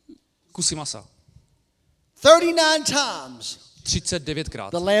 Kusy masa. 39 times 39krát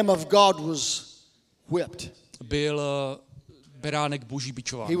the Lamb of God was whipped. byl beránek boží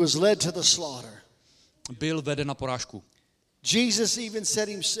bičován. He was led to the slaughter. Byl veden na porážku. Jesus even said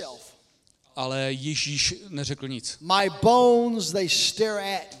himself, Ale Ježíš neřekl nic. my bones, they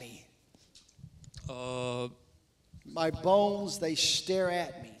stare at me. Uh, My bones, they stare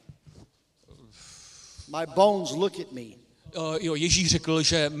at me. My bones look at me. Ježíš řekl,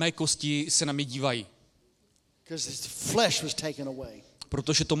 že mé kosti se na mě dívají, Because his flesh was taken away.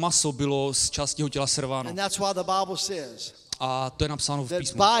 protože to maso bylo z části jeho těla serváno. And that's why the Bible says A to je napsáno v that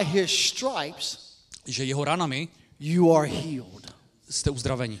písmu, by his stripes že jeho ranami you are healed. jste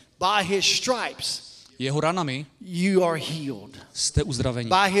uzdraveni. By his stripes Jeho ranami you are healed. jste uzdraveni.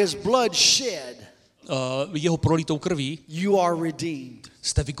 By his blood shed Jeho prolitou krví you are redeemed.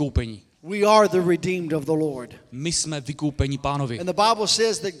 jste vykoupeni. We are the redeemed of the Lord. My jsme vykoupeni Pánovi. And the Bible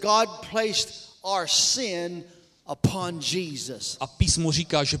says that God placed our sin upon Jesus. A písmo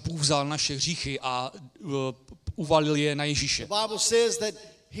říká, že Bůh vzal naše hříchy a uvalil je na Ježíše. The Bible says that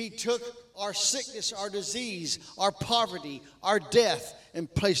he took our sickness, our disease, our poverty, our death and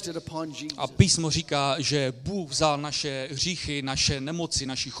placed it upon Jesus. A písmo říká, že Bůh vzal naše hříchy, naše nemoci,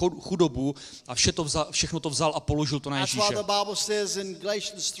 naši chudobu a všechno to vzal a položil to na That's why Ježíše. the Bible says in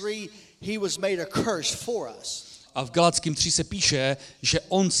Galatians 3, he was made a curse for us, A v Galackým 3 se píše, že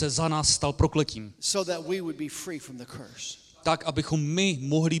on se za nás stal prokletím, so that we would be free from the curse. tak, abychom my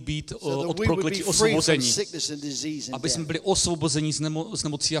mohli být So od that we would be prokletí free from osvobození, sickness and disease and aby jsme death. byli osvobozeni z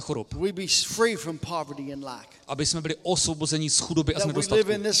nemocí a chorob, We'd be free from poverty and lack. aby jsme byli osvobozeni z chudoby a z That we live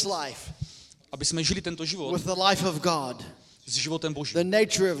nedostatku, in this life aby jsme žili tento život with the life of God, s životem Božím, the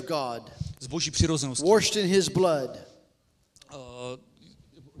nature of God, s Boží přirozeností. washed in his blood. Uh,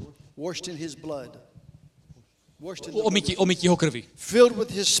 Washed in his blood. Washed in the blood. Omytí jeho krvi, Filled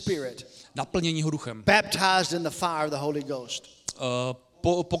with his spirit. naplnění jeho duchem, Baptized in the fire of the Holy Ghost.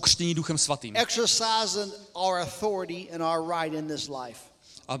 pokřtění duchem svatým, Exercising our authority and our right in this life.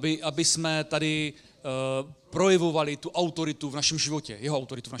 aby jsme tady projevovali tu autoritu v našem životě, jeho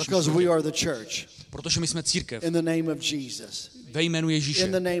autoritu v našem Because we životě, are the church. protože my jsme církev. In the name of Jesus. Ve jménu In Ježíše,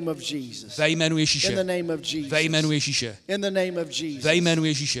 the name of Jesus. ve jménu In the Ježíše, name of Jesus. ve jménu Ježíše, In the name of Jesus. ve jménu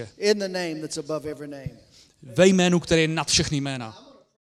Ježíše, In the name that's above every name. ve jménu, které je nad všechny jména.